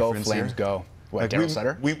that the difference Go Flames, here? go. Daryl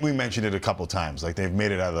Sutter? We mentioned it a couple times. Like, they've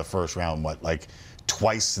made it out of the first round,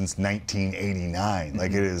 twice since 1989.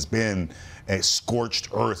 Like, it has been a scorched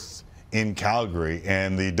earth in Calgary,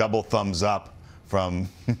 and the double thumbs up from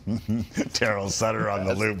Daryl Sutter on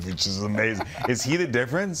the loop, which is amazing. Is he the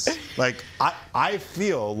difference? Like, I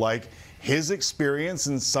feel like his experience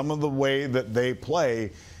and some of the way that they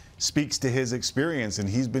play speaks to his experience, and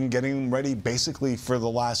he's been getting ready basically for the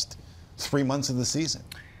last 3 months of the season.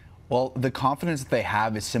 Well, the confidence that they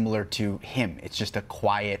have is similar to him. It's just a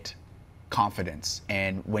quiet confidence.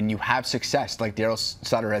 And when you have success, like Daryl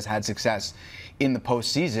Sutter has had success in the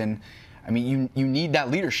postseason, I mean, you need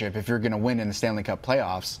that leadership if you're going to win in the Stanley Cup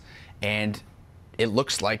playoffs. And it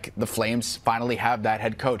looks like the Flames finally have that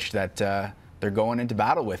head coach that they're going into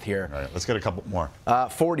battle with here. All right, let's get a couple more.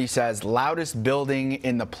 40 says, loudest building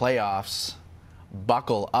in the playoffs,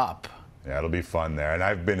 buckle up. Yeah, it'll be fun there. And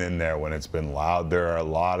I've been in there when it's been loud. There are a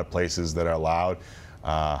lot of places that are loud.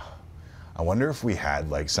 I wonder if we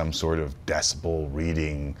had like some sort of decibel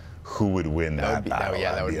reading, who would win that battle.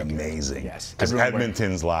 That would be amazing. Yes. Because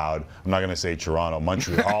Edmonton's loud. I'm not going to say Toronto.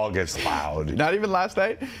 Montreal gets loud. Not even last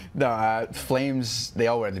night? No, Flames, they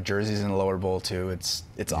all wear the jerseys in the lower bowl, too. It's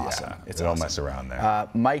awesome. Yeah, it's they don't awesome. mess around there.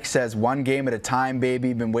 Mike says, one game at a time,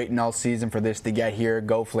 baby. Been waiting all season for this to get here.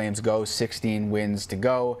 Go Flames, go. 16 wins to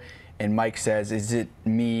go. And Mike says, is it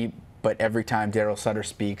me, but every time Daryl Sutter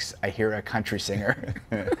speaks, I hear a country singer.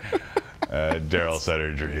 Daryl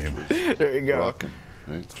Sutter dream. There you go. Rocking.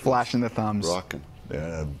 Right? Flashing the thumbs. Rocking.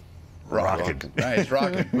 Rocking. Nice,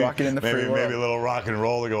 rocking. Rocking in the free world. Maybe a little rock and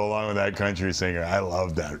roll to go along with that country singer. I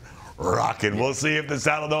love that. Rocking. We'll see if the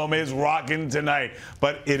Saddledome is rocking tonight.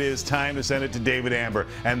 But it is time to send it to David Amber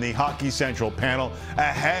and the Hockey Central panel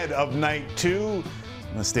ahead of night 2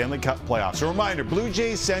 in the Stanley Cup playoffs. A reminder, Blue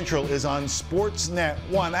Jays Central is on Sportsnet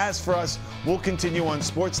 1. As for us, we'll continue on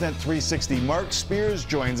Sportsnet 360. Mark Spears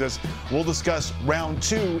joins us. We'll discuss round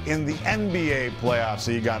 2 in the NBA playoffs.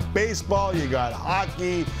 So you got baseball, you got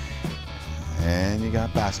hockey, and you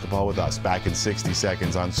got basketball with us. Back in 60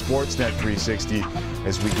 seconds on Sportsnet 360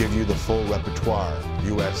 as we give you the full repertoire,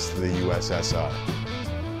 U.S. to the USSR.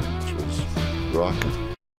 Which was rocking.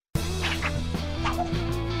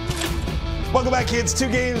 Welcome back, kids. 2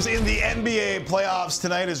 games in the NBA playoffs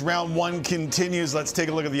tonight as round 1 continues. Let's take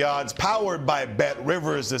a look at the odds. Powered by Bet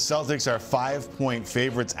Rivers, the Celtics are 5-point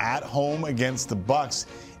favorites at home against the Bucks,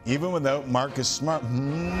 even without Marcus Smart.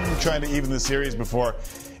 Trying to even the series before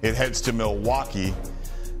it heads to Milwaukee.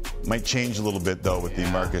 Might change a little bit, though, with the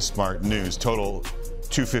Marcus Smart news. Total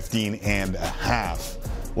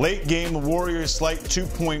 215.5. Late game, the Warriors slight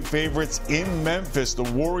 2-point favorites in Memphis. The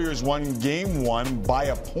Warriors won game 1 by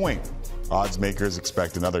a point. Odds makers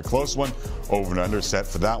expect another close one. Over and under set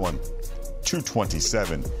for that one,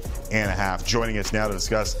 227.5. Joining us now to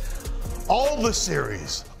discuss all the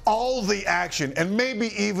series, all the action, and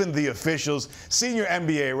maybe even the officials, senior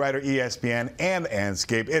NBA writer, ESPN, and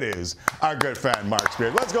Anscape. It is our good friend, Mark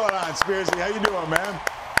Spears. What's going on, Spearsy? How you doing, man?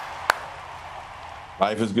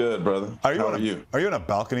 Life is good, brother. How are you? Are you on a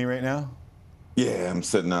balcony right now? Yeah, I'm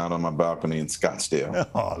sitting out on my balcony in Scottsdale.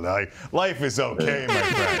 Oh, life is okay, my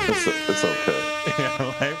friend. It's okay.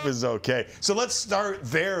 Yeah, life is okay. So let's start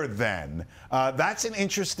there then. That's an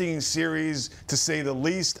interesting series, to say the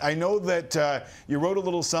least. I know that you wrote a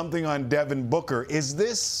little something on Devin Booker. Is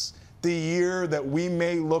this the year that we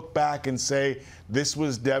may look back and say this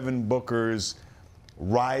was Devin Booker's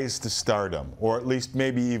rise to stardom, or at least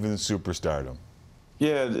maybe even superstardom?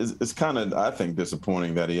 Yeah, it's kind of, I think,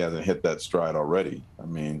 disappointing that he hasn't hit that stride already. I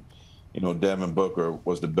mean, Devin Booker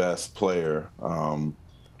was the best player on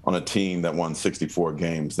a team that won 64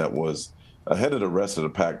 games, that was ahead of the rest of the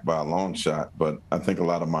pack by a long shot. But I think a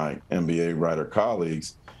lot of my NBA writer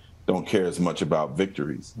colleagues don't care as much about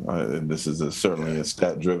victories. This is certainly a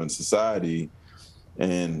stat-driven society.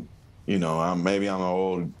 And, maybe I'm an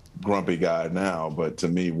old grumpy guy now, but to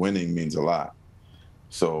me, winning means a lot.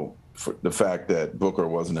 So for the fact that Booker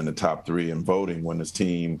wasn't in the top 3 in voting when his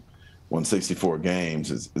team won 64 games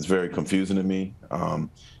is very confusing to me.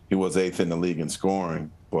 He was 8th in the league in scoring,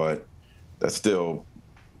 but that's still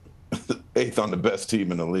 8th on the best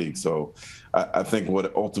team in the league. So I think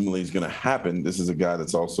what ultimately is going to happen, this is a guy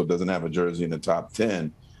that's also doesn't have a jersey in the top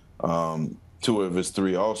 10. 2 of his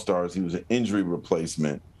 3 All-Stars, he was an injury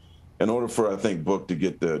replacement. In order for, I think, Book to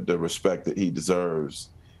get the respect that he deserves,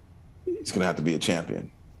 he's going to have to be a champion.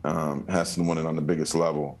 Has to win it on the biggest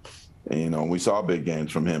level. And, we saw big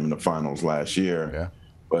games from him in the finals last year.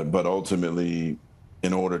 Yeah. But ultimately,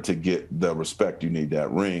 in order to get the respect, you need that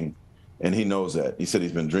ring. And he knows that. He said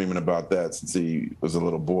he's been dreaming about that since he was a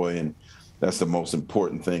little boy, and that's the most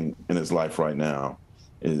important thing in his life right now.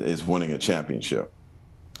 is winning a championship.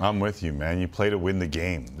 I'm with you, man. You play to win the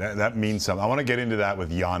game. That means something. I want to get into that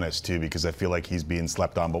with Giannis, too, because I feel like he's being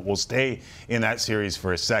slept on. But we'll stay in that series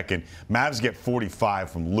for a second. Mavs get 45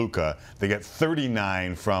 from Luka. They get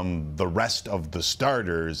 39 from the rest of the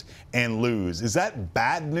starters and lose. Is that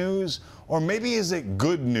bad news? Or maybe is it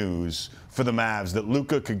good news for the Mavs that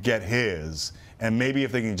Luka could get his? And maybe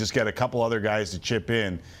if they can just get a couple other guys to chip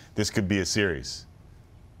in, this could be a series.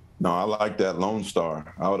 No, I like that Lone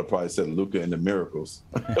Star. I would have probably said Luka and the Miracles.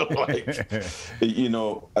 You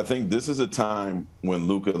know, I think this is a time when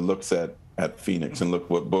Luka looks at Phoenix and look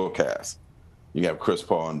what Book has. You have Chris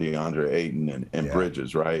Paul and DeAndre Ayton and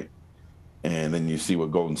Bridges, right? And then you see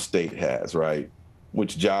what Golden State has, right?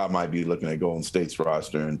 Which Ja might be looking at Golden State's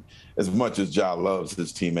roster. And as much as Ja loves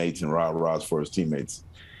his teammates and rah-rahs for his teammates,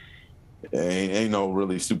 ain't no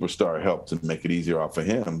really superstar help to make it easier off of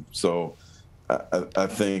him. So I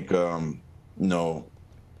think,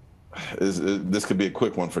 this could be a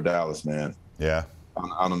quick one for Dallas, man. Yeah.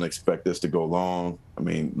 I don't expect this to go long. I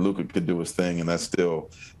mean, Luka could do his thing, and that still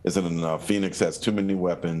isn't enough. Phoenix has too many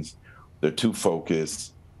weapons. They're too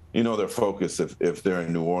focused. You know, they're focused if they're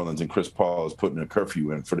in New Orleans and Chris Paul is putting a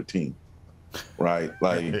curfew in for the team, right?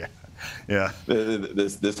 Like, yeah.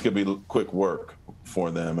 This could be quick work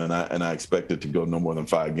for them, and I expect it to go no more than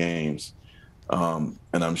 5 games. And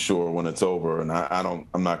I'm sure when it's over, and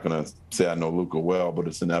I'm not going to say I know Luka well, but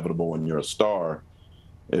it's inevitable when you're a star,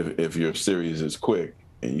 if your series is quick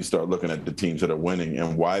and you start looking at the teams that are winning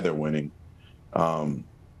and why they're winning, you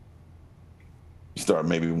start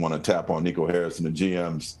maybe want to tap on Nico Harris and the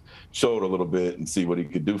GM's shoulder a little bit and see what he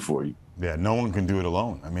could do for you. Yeah, no one can do it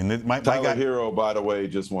alone. I mean, Tyler Hero, by the way,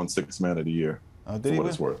 just won 6th Man of the Year. Oh, did he? What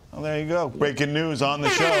it's worth. Oh, there you go. Breaking news on the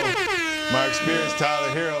show. Mark Spears,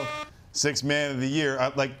 Tyler Hero, 6th Man of the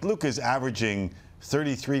Year. Like, Luka's averaging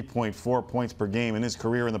 33.4 points per game in his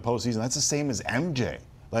career in the postseason. That's the same as MJ.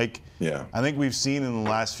 Like, yeah, I think we've seen in the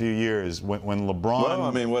last few years when LeBron. Well,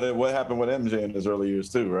 I mean, what happened with MJ in his early years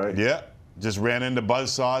too, right? Yeah, just ran into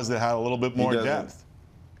buzzsaws that had a little bit more depth.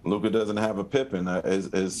 Luka doesn't have a Pippen.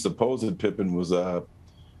 His supposed Pippen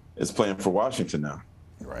is playing for Washington now.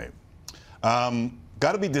 Right.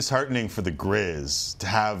 Got to be disheartening for the Grizz to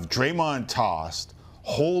have Draymond tossed,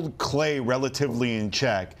 hold Clay relatively in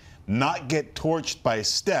check, not get torched by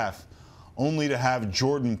Steph, only to have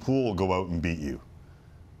Jordan Poole go out and beat you.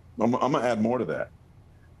 I'm going to add more to that.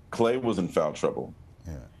 Clay was in foul trouble.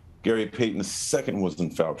 Yeah. Gary Payton II was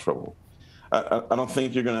in foul trouble. I don't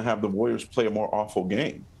think you're going to have the Warriors play a more awful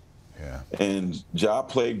game. Yeah. And Ja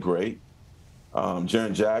played great.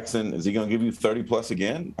 Jaren Jackson, is he going to give you 30-plus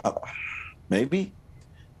again? Maybe.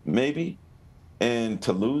 And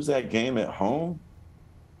to lose that game at home,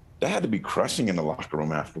 that had to be crushing in the locker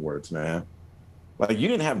room afterwards, man. Like, you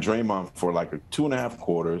didn't have Draymond for like 2.5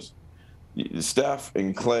 quarters. Steph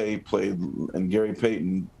and Clay played, and Gary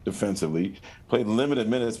Payton defensively played limited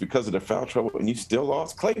minutes because of the foul trouble, and you still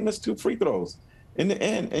lost. Clay missed 2 free throws in the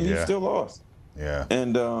end, and you still lost. Yeah.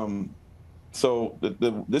 And so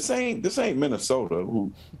this ain't Minnesota,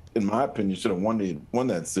 who, in my opinion, should have won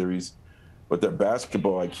that series, but their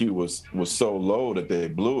basketball IQ was so low that they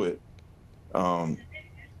blew it.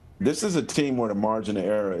 This is a team where the margin of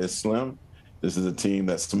error is slim. This is a team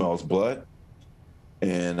that smells blood.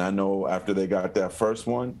 And I know after they got that first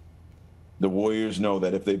one, the Warriors know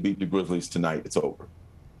that if they beat the Grizzlies tonight, it's over.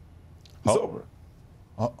 It's over.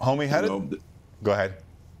 Homie, go ahead.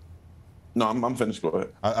 No, I'm finished. Go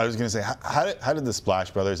ahead. I was going to say, how did the Splash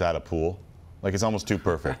Brothers add a Poole? Like, it's almost too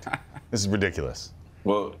perfect. This is ridiculous.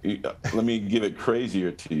 Well, let me give it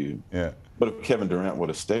crazier to you. Yeah. But if Kevin Durant would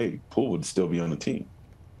have stayed, Poole would still be on the team.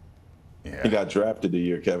 Yeah. He got drafted the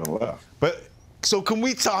year Kevin left. But so can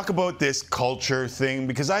we talk about this culture thing?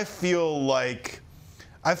 Because I feel like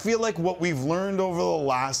what we've learned over the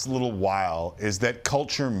last little while is that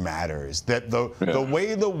culture matters. That the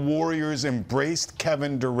way the Warriors embraced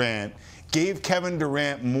Kevin Durant gave Kevin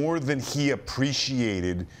Durant more than he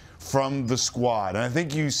appreciated from the squad. And I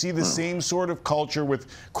think you see the same sort of culture with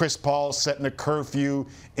Chris Paul setting a curfew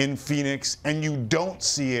in Phoenix, and you don't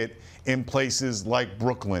see it in places like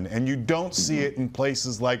Brooklyn, and you don't see it in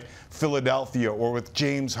places like Philadelphia or with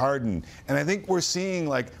James Harden. And I think we're seeing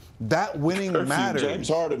like that winning curfew, matters. James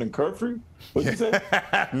Harden and curfew? What did you say?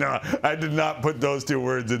 No, I did not put those 2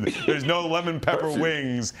 words in. There's no lemon pepper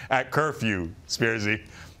wings at curfew, Spearsy.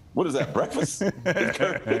 What is that, breakfast?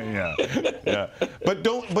 Yeah. But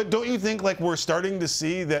don't you think like we're starting to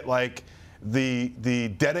see that like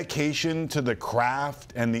the dedication to the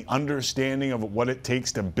craft and the understanding of what it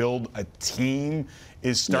takes to build a team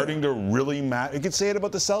is starting to really matter? You could say it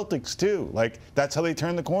about the Celtics too. Like, that's how they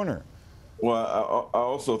turn the corner. Well, I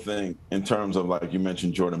also think in terms of, like you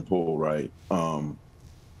mentioned, Jordan Poole, right?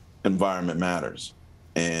 Environment matters.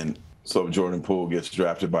 And so if Jordan Poole gets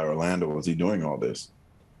drafted by Orlando, is he doing all this?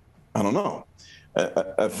 I don't know.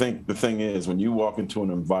 I think the thing is, when you walk into an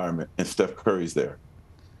environment and Steph Curry's there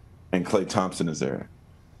and Klay Thompson is there,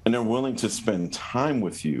 and they're willing to spend time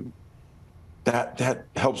with you, that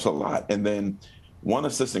helps a lot. And then one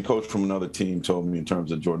assistant coach from another team told me in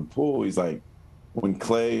terms of Jordan Poole, he's like, when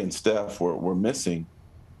Klay and Steph were missing,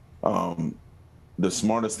 the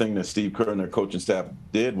smartest thing that Steve Kerr and their coaching staff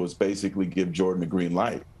did was basically give Jordan a green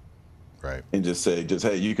light. Right. And just say,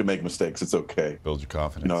 hey, you can make mistakes. It's okay. Build your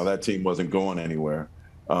confidence. That team wasn't going anywhere.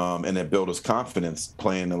 And it built his confidence.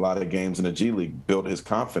 Playing a lot of games in the G League built his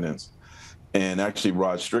confidence. And actually,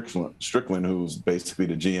 Rod Strickland, who's basically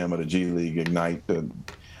the GM of the G League Ignite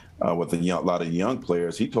with a lot of young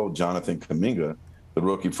players, he told Jonathan Kuminga, the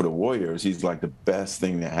rookie for the Warriors, he's like, the best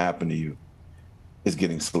thing that happened to you is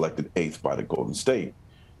getting selected 8th by the Golden State.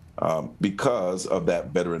 Because of that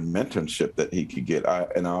veteran mentorship that he could get.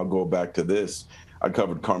 And I'll go back to this. I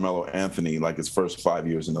covered Carmelo Anthony like his first 5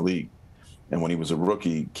 years in the league. And when he was a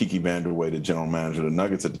rookie, Kiki Vanderway, the general manager of the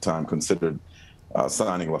Nuggets at the time, considered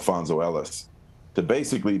signing LaFonso Ellis to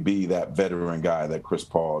basically be that veteran guy, that Chris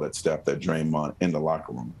Paul, that Steph, that Draymond in the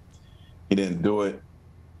locker room. He didn't do it.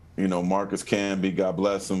 Marcus Camby, God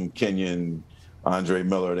bless him, Kenyon, Andre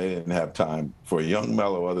Miller, they didn't have time for a young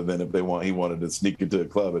Melo other than if he wanted to sneak into a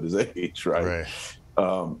club at his age, right?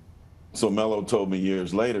 So Melo told me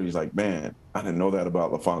years later, he's like, man, I didn't know that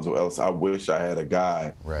about LaFonso Ellis. I wish I had a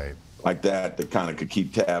guy like that kind of could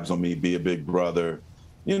keep tabs on me, be a big brother,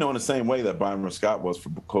 in the same way that Byron Scott was for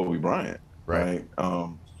Kobe Bryant, right?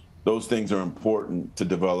 Those things are important to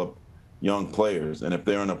develop young players. And if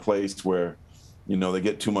they're in a place where, they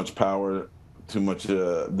get too much power, too much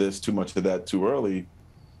this, too much of that too early,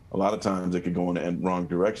 a lot of times it could go in the wrong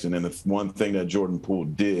direction. And the one thing that Jordan Poole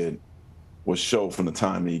did was show from the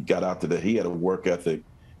time he got out there that he had a work ethic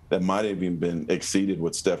that might have even been exceeded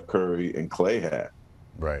what Steph Curry and Klay had.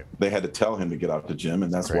 Right. They had to tell him to get out the gym,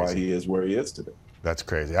 and that's why he is where he is today. That's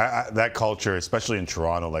crazy. That culture, especially in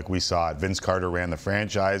Toronto, like we saw it. Vince Carter ran the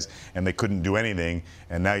franchise, and they couldn't do anything.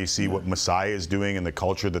 And now you see what Masai is doing and the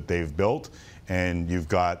culture that they've built. And you've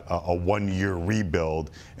got a one-year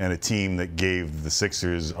rebuild and a team that gave the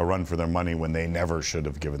Sixers a run for their money when they never should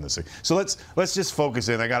have given the Sixers. So let's just focus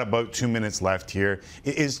in. I got about 2 minutes left here.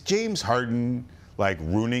 Is James Harden like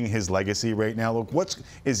ruining his legacy right now? Look,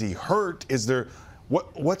 is he hurt? Is there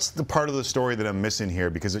what's the part of the story that I'm missing here?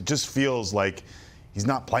 Because it just feels like he's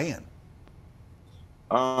not playing.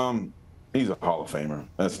 He's a Hall of Famer.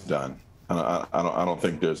 That's done. I don't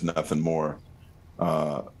think there's nothing more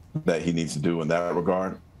that he needs to do in that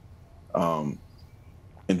regard.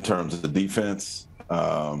 In terms of the defense,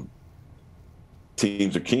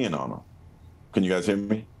 teams are keying on him. Can you guys hear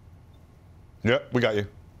me? Yep, we got you.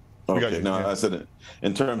 Okay, no, yeah. I said it.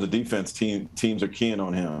 In terms of defense, teams are keying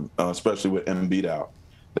on him, especially with Embiid out.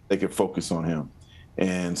 They can focus on him.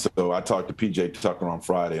 And so I talked to PJ Tucker on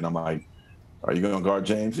Friday, and I'm like, are you going to guard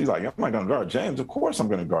James? He's like, I'm not going to guard James. Of course I'm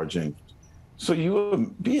going to guard James. So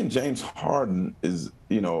being James Harden is,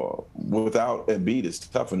 without Embiid is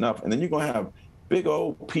tough enough. And then you're going to have big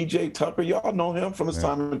old PJ Tucker. Y'all know him from his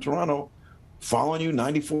time in Toronto, following you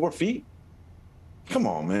 94 feet. Come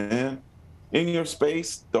on, man. In your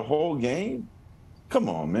space the whole game? Come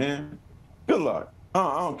on, man. Good luck.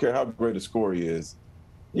 I don't care how great a scorer he is.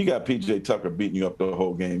 You got PJ Tucker beating you up the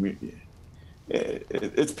whole game.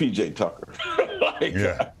 It's PJ Tucker.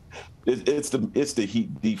 It's the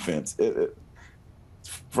Heat defense.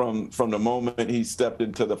 From the moment he stepped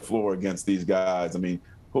into the floor against these guys, I mean,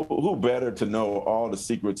 who better to know all the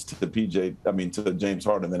secrets to to James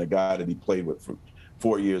Harden than a guy that he played with for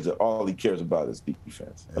 4 years that all he cares about is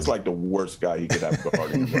defense. That's like the worst guy he could have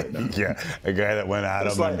guarding him right now. Yeah, a guy that went at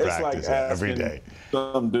him in practice every day.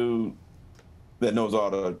 Some dude that knows all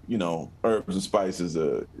the, herbs and spices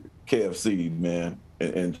of KFC, man,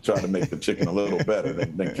 and try to make the chicken a little better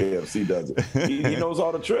than KFC does it. He knows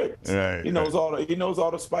all the tricks. Right, he knows all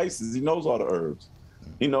the spices. He knows all the herbs.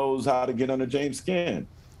 He knows how to get under James' skin.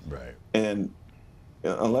 Right. And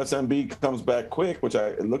unless Embiid comes back quick, which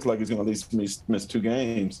it looks like he's going to at least miss 2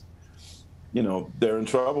 games, they're in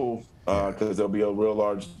trouble because there'll be a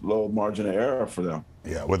low margin of error for them.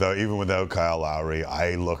 Yeah, even without Kyle Lowry,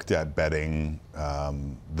 I looked at betting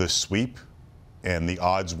the sweep, and the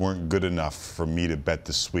odds weren't good enough for me to bet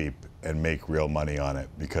the sweep and make real money on it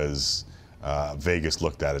because Vegas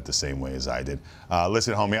looked at it the same way as I did.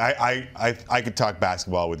 Listen, homie, I could talk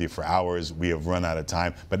basketball with you for hours. We have run out of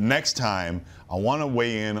time. But next time, I want to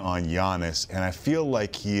weigh in on Giannis, and I feel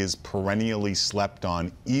like he is perennially slept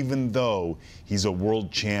on, even though he's a world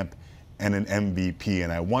champ and an MVP.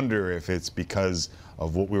 And I wonder if it's because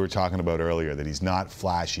of what we were talking about earlier, that he's not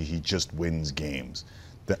flashy, he just wins games.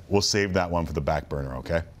 We'll save that one for the back burner,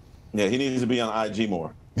 okay? Yeah, he needs to be on IG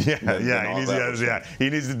more. He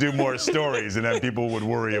needs to do more stories, and then people would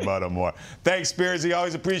worry about him more. Thanks, Spears. He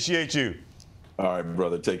always appreciate you. All right,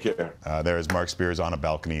 brother. Take care. There is Mark Spears on a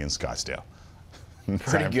balcony in Scottsdale.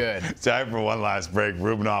 Pretty good. Time for one last break.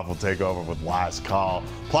 Rubinoff will take over with Last Call.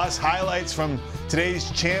 Plus, highlights from today's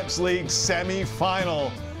Champs League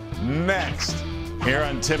semifinal next here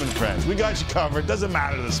on Tim and Friends. We got you covered. Doesn't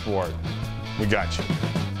matter the sport. We got you.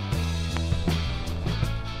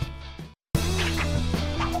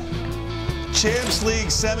 Champs League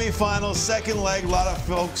semifinal, second leg. A lot of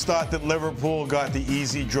folks thought that Liverpool got the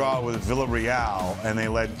easy draw with Villarreal, and they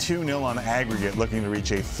led 2-0 on aggregate, looking to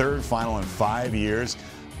reach a third final in 5 years.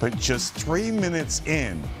 But just 3 minutes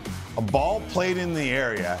in, a ball played in the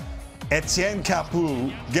area, Etienne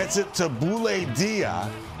Capoue gets it to Boulaye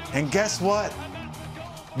Dia, and guess what?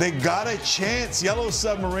 They got a chance. Yellow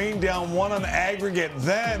Submarine down 1 on aggregate.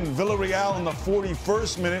 Then Villarreal in the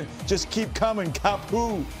 41st minute just keep coming.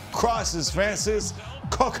 Capoue crosses Francis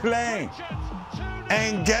Coquelin.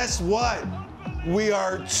 And guess what? We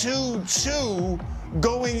are 2-2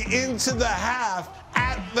 going into the half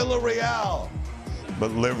at Villarreal.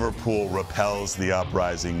 But Liverpool repels the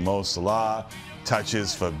uprising. Mo Salah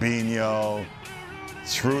touches Fabinho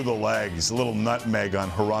through the legs. A little nutmeg on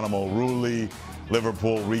Geronimo Rulli.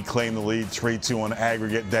 Liverpool reclaimed the lead 3-2 on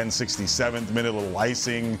aggregate. Then 67th minute, a little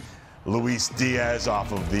icing. Luis Diaz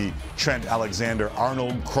off of the Trent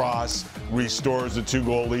Alexander-Arnold cross restores the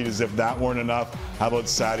 2-goal lead as if that weren't enough. How about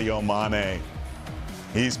Sadio Mane?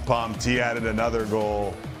 He's pumped. He added another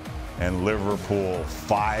goal. And Liverpool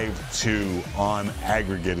 5-2 on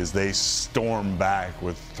aggregate as they storm back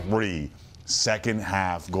with 3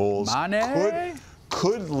 second-half goals.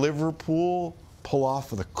 Could Liverpool pull off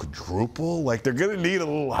the quadruple? Like, they're going to need a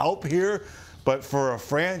little help here. But for a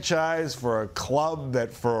franchise, for a club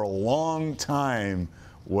that for a long time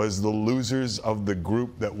was the losers of the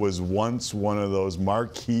group that was once one of those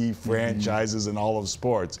marquee franchises in all of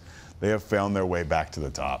sports, they have found their way back to the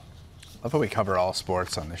top. I love how we cover all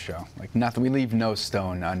sports on this show. Like nothing, we leave no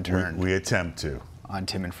stone unturned. We attempt to. On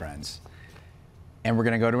Tim and Friends. And we're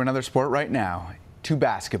going to go to another sport right now, to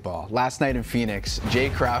basketball. Last night in Phoenix,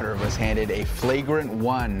 Jay Crowder was handed a flagrant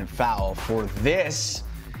 1 foul for this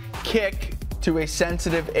kick to a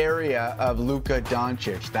sensitive area of Luka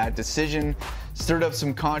Doncic. That decision stirred up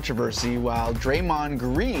some controversy while Draymond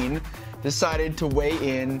Green decided to weigh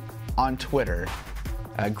in on Twitter.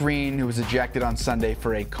 Green, who was ejected on Sunday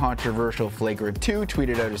for a controversial flagrant 2,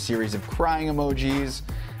 tweeted out a series of crying emojis,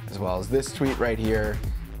 as well as this tweet right here,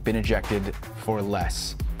 been ejected for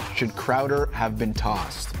less. Should Crowder have been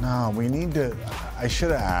tossed? No, we need to. I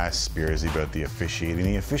should have asked Spearsy about the officiating.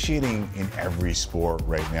 The officiating in every sport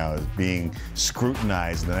right now is being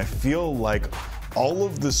scrutinized, and I feel like all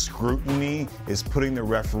of the scrutiny is putting the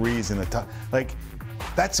referees in the top. Like,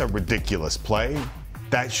 that's a ridiculous play.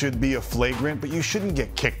 That should be a flagrant, but you shouldn't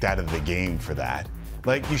get kicked out of the game for that.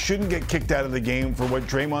 Like, you shouldn't get kicked out of the game for what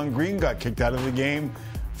Draymond Green got kicked out of the game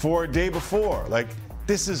for a day before. Like,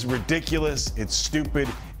 this is ridiculous. It's stupid.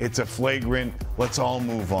 It's a flagrant. Let's all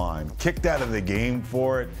move on. Kicked out of the game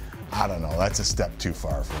for it, I don't know. That's a step too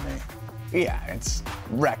far for me. Yeah, it's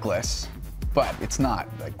reckless, but it's not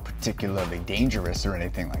like particularly dangerous or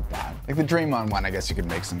anything like that. Like the Draymond one, I guess you could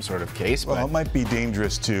make some sort of case. Well, it might be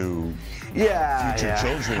dangerous to future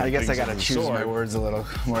children. I guess I got to choose my words a little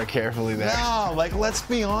more carefully there. No, like, let's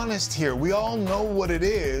be honest here. We all know what it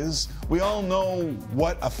is. We all know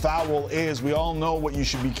what a foul is. We all know what you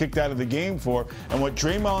should be kicked out of the game for. And what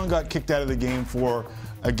Draymond got kicked out of the game for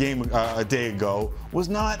a day ago was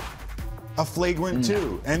not a flagrant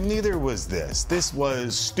 2, and neither was this. This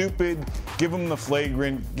was stupid. Give him the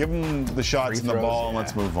flagrant, give him the shots in the ball, and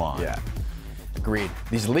let's move on. Yeah, agreed.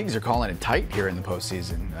 These leagues are calling it tight here in the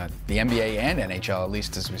postseason. The NBA and NHL, at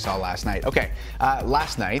least as we saw last night. Okay,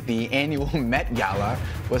 last night, the annual Met Gala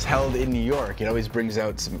was held in New York. It always brings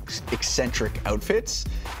out some eccentric outfits.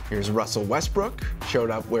 Here's Russell Westbrook,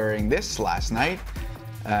 showed up wearing this last night.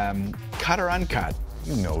 Cut or uncut?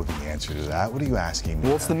 You know the answer to that. What are you asking me?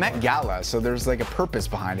 Well, it's the Met Gala, so there's like a purpose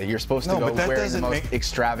behind it. You're supposed to go wearing the most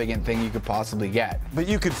extravagant thing you could possibly get. But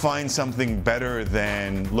you could find something better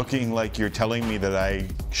than looking like you're telling me that I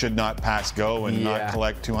should not pass go and not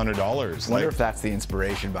collect $200. I wonder if that's the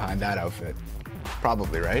inspiration behind that outfit.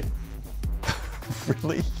 Probably, right?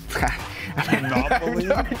 Really? Monopoly?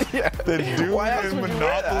 The dude in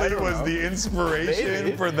Monopoly was the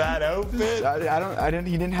inspiration for that outfit?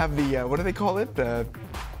 He didn't have the, what do they call it? The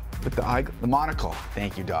monocle.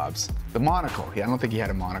 Thank you, Dobbs. The monocle. Yeah, I don't think he had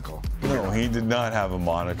a monocle. No, he did not have a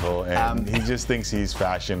monocle, and he just thinks he's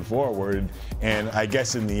fashion forward. And I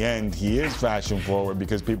guess in the end, he is fashion forward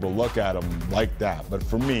because people look at him like that. But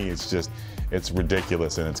for me, it's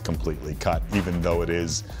ridiculous and it's completely cut, even though it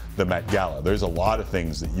is the Met Gala. There's a lot of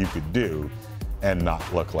things that you could do and not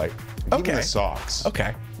look like. Even the socks.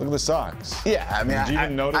 Okay. Look at the socks. Yeah, I mean, did you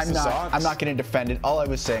even notice the socks? I'm not going to defend it. All I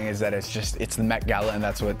was saying is that it's the Met Gala, and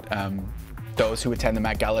that's what those who attend the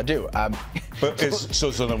Met Gala do.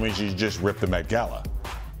 So then we should just rip the Met Gala.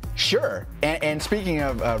 Sure. And speaking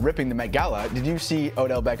of ripping the Met Gala, did you see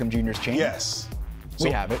Odell Beckham Jr.'s chain? Yes. We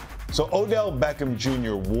have it. So Odell Beckham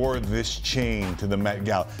Jr. wore this chain to the Met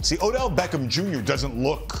Gala. See, Odell Beckham Jr. doesn't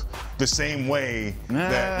look the same way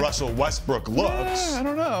that Russell Westbrook looks. I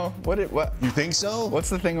don't know. What? You think so? What's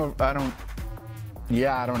the thing? I don't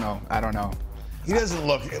know. He doesn't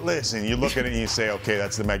look. Listen, you look at it and you say, okay,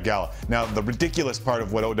 that's the Met Gala. Now, the ridiculous part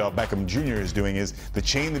of what Odell Beckham Jr. is doing is the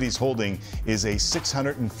chain that he's holding is a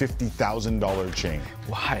 $650,000 chain.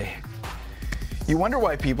 Why? You wonder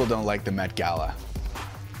why people don't like the Met Gala.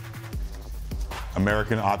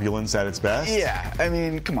 American opulence at its best? Yeah, I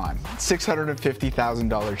mean, come on.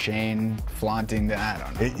 $650,000 chain, flaunting the, I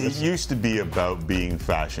don't know. It used to be about being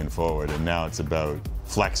fashion forward, and now it's about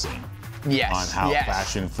flexing. Yes. On how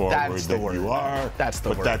fashion forward you are. That's the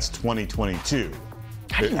word. But that's 2022.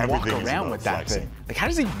 How do you walk around with that thing? Like, how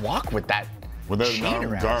does he walk with that chain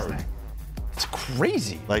around his neck? It's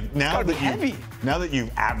crazy. Like, now that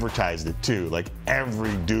you've advertised it too, like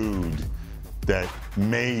every dude that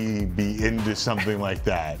may be into something like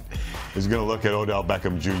that is going to look at Odell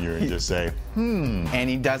Beckham Jr. and just say, And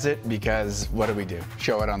he does it because, what do we do?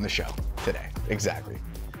 Show it on the show today. Exactly.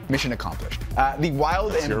 Mission accomplished. The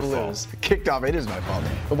Wild and Blues kicked off. It is my fault.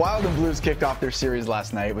 The Wild and Blues kicked off their series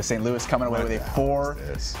last night with St. Louis coming away with a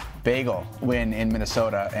 4-bagel win in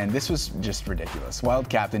Minnesota, and this was just ridiculous. Wild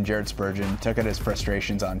captain Jared Spurgeon took out his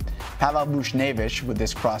frustrations on Pavel Buchnevich with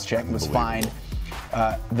this cross-check, was fined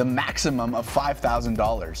the maximum of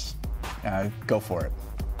 $5,000. Go for it.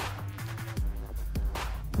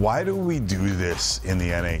 Why do we do this in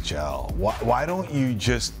the NHL? Why don't you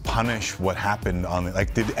just punish what happened on the,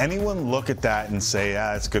 like, did anyone look at that and say,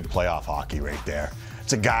 it's good playoff hockey right there?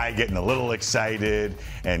 It's a guy getting a little excited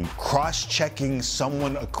and cross-checking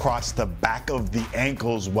someone across the back of the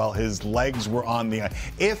ankles while his legs were on the ice.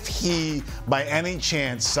 If he, by any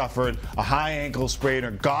chance, suffered a high ankle sprain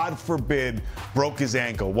or, God forbid, broke his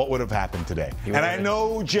ankle, what would have happened today? And I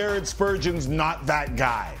know Jared Spurgeon's not that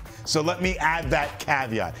guy. So let me add that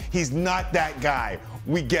caveat. He's not that guy.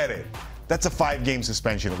 We get it. That's a 5-game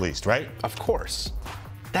suspension at least, right? Of course.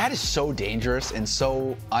 That is so dangerous and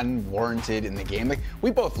so unwarranted in the game. Like,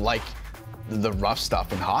 we both like the rough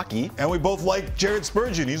stuff in hockey. And we both like Jared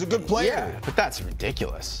Spurgeon. He's a good player. Yeah, but that's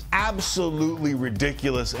ridiculous. Absolutely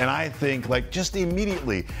ridiculous. And I think, like, just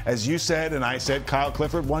immediately, as you said and I said, Kyle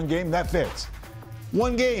Clifford, 1 game, that fits.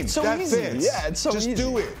 1 game, so that easy. fits. Yeah, it's so easy. Just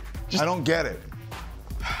do it. I don't get it.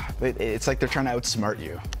 It's like they're trying to outsmart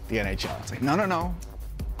you, the NHL. It's like, no.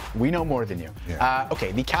 We know more than you. Yeah.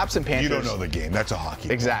 Okay, the Caps and Panthers. You don't know the game. That's a hockey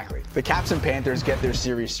game. Exactly. The Caps and Panthers get their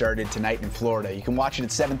series started tonight in Florida. You can watch it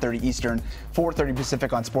at 7:30 Eastern, 4:30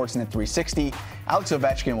 Pacific on Sportsnet 360. Alex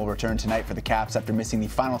Ovechkin will return tonight for the Caps after missing the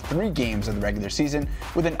final 3 games of the regular season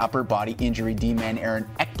with an upper body injury. D-man Aaron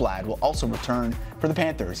Ekblad will also return for the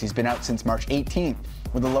Panthers. He's been out since March 18th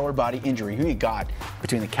with a lower body injury. Who you got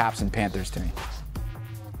between the Caps and Panthers to me?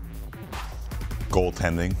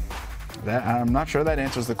 Goaltending. I'm not sure that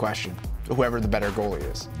answers the question. Whoever the better goalie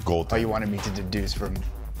is. Goaltending. Oh, you wanted me to deduce from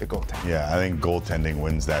the goaltending. Yeah, I think goaltending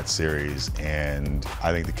wins that series, and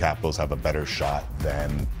I think the Capitals have a better shot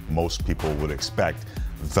than most people would expect,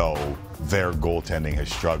 though their goaltending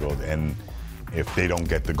has struggled, and if they don't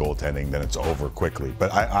get the goaltending, then it's over quickly.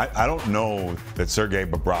 But I don't know that Sergei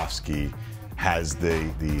Bobrovsky has the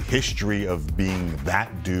history of being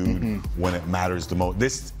that dude when it matters the most.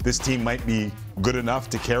 This team might be good enough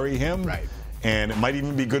to carry him, right? And it might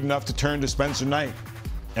even be good enough to turn to Spencer Knight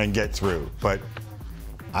and get through. But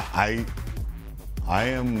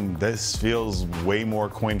this feels way more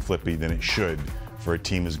coin flippy than it should for a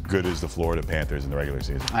team as good as the Florida Panthers in the regular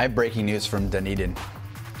season. I have breaking news from Dunedin,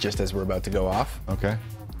 just as we're about to go off. Okay.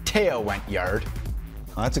 Teo went yard.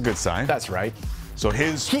 Oh, that's a good sign. That's right. So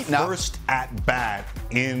his first at-bat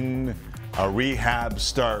in a rehab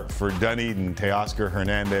start for Dunedin, Teoscar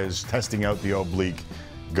Hernandez testing out the oblique,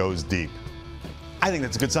 goes deep. I think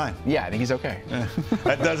that's a good sign. Yeah, I think he's okay.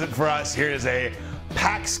 That does it for us. Here's a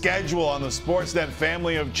packed schedule on the Sportsnet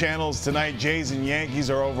family of channels tonight. Jays and Yankees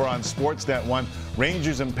are over on Sportsnet 1.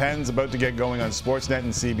 Rangers and Pens about to get going on Sportsnet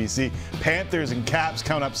and CBC. Panthers and Caps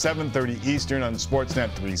count up 7:30 Eastern on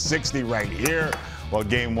Sportsnet 360 right here. While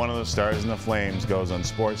Game 1 of the Stars and the Flames goes on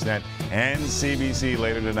Sportsnet and CBC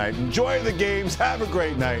later tonight. Enjoy the games. Have a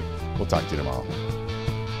great night. We'll talk to you tomorrow.